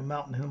interior in a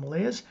mountain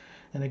Himalayas,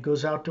 and it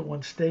goes out to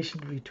one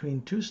stationed between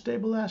two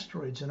stable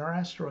asteroids in our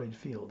asteroid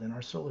field in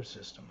our solar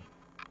system.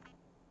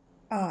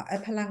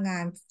 พลังงา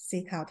นสี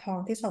ขาวทอง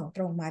ที่ส่งต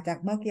รงมาจาก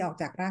เมื่อกี้ออก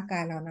จากร่างกา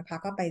ยเรานะคะ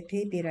ก็ไป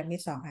ที่พีระมิ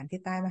ด2 อัน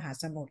ที่ใต้มหา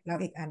สมุทรแล้ว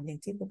อีกอันหนึ่ง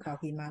ที่ภูเขา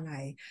หิมาลั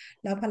ย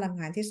แล้วพลัง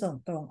งานที่ส่ง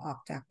ตรงออก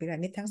จากพีระ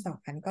มิดทั้ง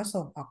2 อันก็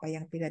ส่งออกไป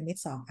ยังพีระมิด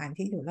2 อัน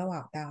ที่อยู่ระหว่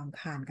างดาวอัง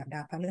คารกับด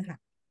าวพฤหัส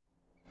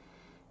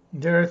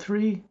There are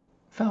three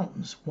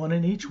fountains, one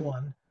in each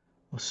one,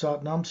 with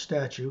Satnam's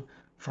statue.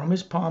 From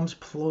his palms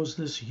flows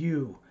this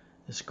hue.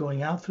 It's going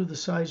out through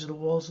the sides of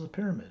the walls of the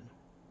pyramid.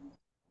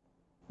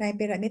 ใน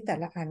พีระมิดแต่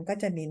ละอันก็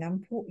จะมีน้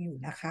ำพุอยู่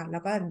นะคะแล้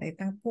วก็ใน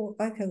น้ำพุ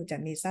ก็คือจะ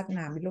มีซัดน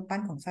ามมีรูปปั้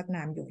นของซัดน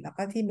ามอยู่แล้ว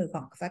ก็ที่มือข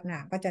องซัดนา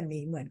มก็จะมี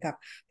เหมือนกับ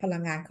พลั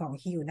งงานของ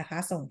ฮิวนะคะ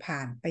ส่งผ่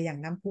านไปยัง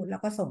น้ำพุแล้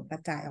วก็ส่งกร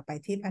ะจายออกไป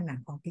ที่ผนัง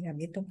ของพีระ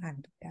มิดทุกอัน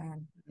ทุกด้าน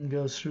It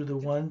goes through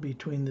the one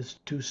between the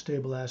two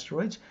stable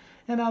asteroids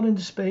and out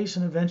into space,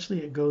 and eventually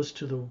it goes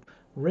to the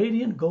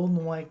radiant golden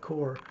white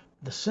core,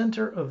 the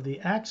center of the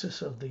axis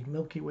of the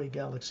Milky Way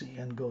galaxy,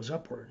 and goes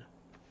upward.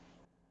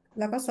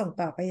 แล้วก็ส่ง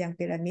ต่อไปยัง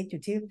พีระมิดอ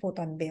ยู่ที่โฟต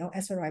อนเบลต์แอ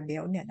สเทรอยด์เบ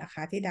ลต์เนี่ยนะค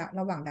ะที่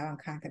ระหว่างดาวอั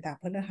งคารกับดาว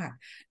พฤหัส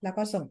แล้ว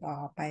ก็ส่งต่อ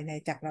ไปใน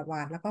จักรว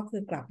าลแล้วก็คื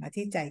อกลับมา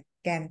ที่ใจ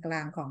แกนกล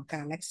างของก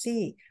าแล็กซี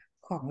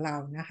ของเรา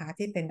นะคะ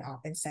ที่เป็นออก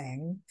เป็นแสง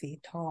สี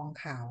ทอง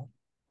ขาว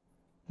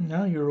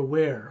Now you're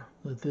aware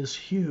that this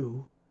hue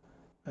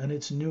and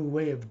its new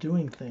way of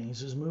doing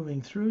things is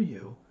moving through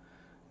you,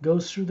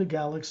 goes through the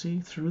galaxy,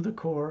 through the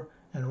core,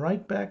 and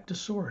right back to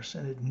source,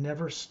 and it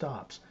never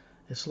stops.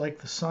 It's like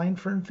the sign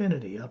for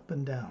infinity, up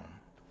and down.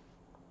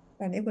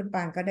 ตอนนี้คุณป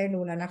านก็ได้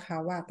รู้แล้วนะคะ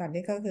ว่าตอน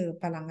นี้ก็คือ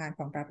พลังงานข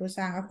องพระผู้ส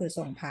ร้างก็คือ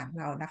ส่งผ่าน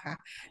เรานะคะ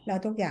แล้ว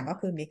ทุกอย่างก็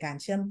คือมีการ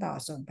เชื่อมต่อ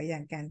ส่งไปยั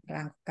งแกนกล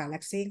างกาแล็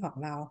กซีของ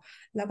เรา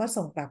แล้วก็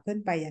ส่งกลับขึ้น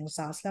ไปยังซ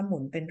อร์สแล้วหมุ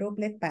นเป็นรูป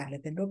เลข8หรื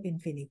อเป็นรูปอิน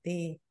ฟินิ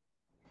ตี้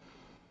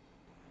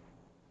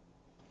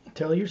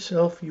Tell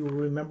yourself you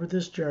will remember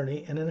this journey,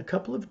 and in a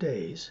couple of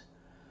days,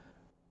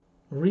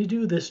 redo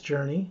this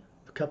journey.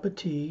 A cup of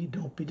tea,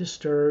 don't be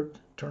disturbed,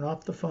 turn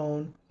off the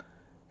phone,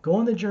 go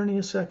on the journey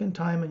a second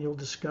time, and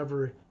you'll discover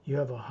you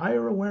have a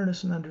higher awareness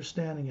and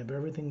understanding of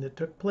everything that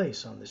took place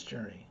on this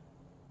journey.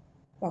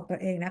 บอกตัว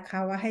เองนะคะ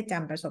ว่าให้จ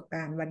ำประสบก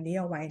ารณ์วันนี้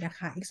เอาไว้นะค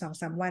ะอีก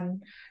2-3 วัน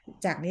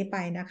จากนี้ไป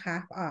นะคะ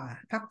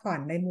พักผ่อน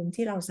ในมุม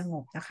ที่เราสง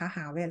บนะคะห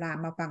าเวลา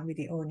มาฟังวิ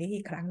ดีโอนี้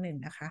อีกครั้งหนึ่ง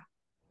นะคะ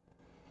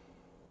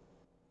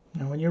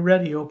Now, when you're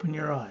ready, open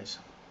your eyes.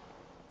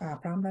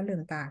 พร้อมแล้วลื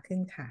มตาขึ้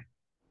นค่ะ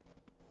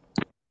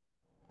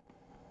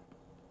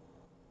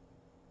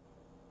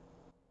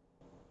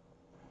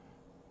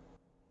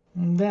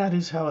And that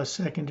is how a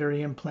secondary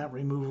implant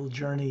removal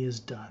journey is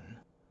done.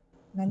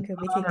 นั่นคือ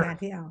วิธีการ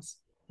ที่เอา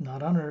Not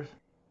on Earth.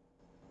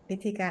 วิ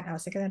ธีการเอา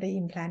secondary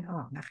implant อ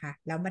อกนะคะ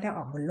แล้วไม่ได้อ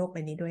อกบนโลกใบ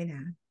นี้ด้วยน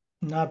ะ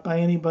Not by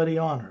anybody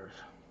on Earth.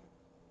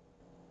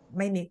 ไ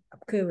ม่มี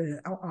คือ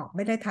เอาออกไ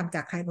ม่ได้ทำจ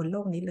ากใครบนโล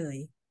กนี้เลย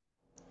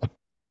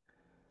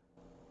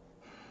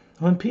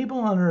When people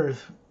on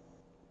Earth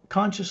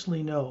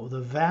consciously know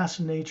the vast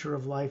nature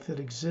of life that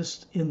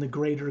exists in the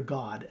greater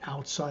God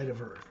outside of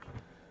Earth,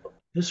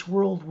 this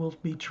world will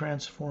be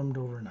transformed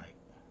overnight.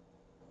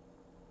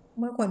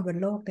 เมื่อคนบน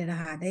โลกเนี่ยนะ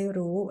คะได้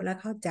รู้และ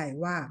เข้าใจ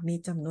ว่ามี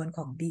จำนวนข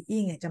อง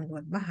being จำนว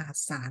นมหา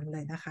ศาลเล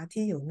ยนะคะ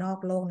ที่อยู่นอก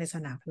โลกในส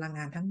นามพลังง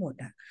านทั้งหมด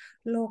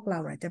โลกเรา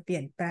จะเปลี่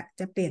ย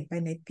นไป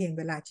ในเพียงเ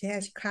วลาแค่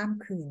ข้าม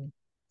คืน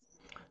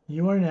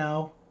You are now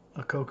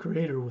a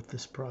co-creator with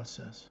this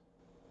process.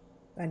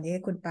 ตอนนี้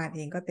คุณปานเอ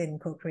งก็เป็น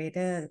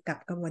co-creator กับ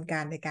กระบวนกา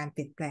รในการเป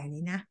ลี่ยนแปลง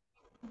นี้นะ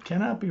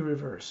Cannot be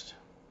reversed.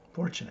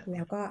 Fortunate. แ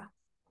ล้ว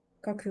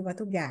ก็คือว่า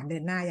ทุกอย่างเดิ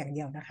นหน้าอย่างเ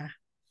ดียวนะคะ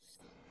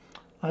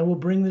I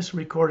will bring this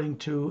recording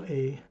to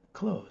a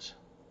close.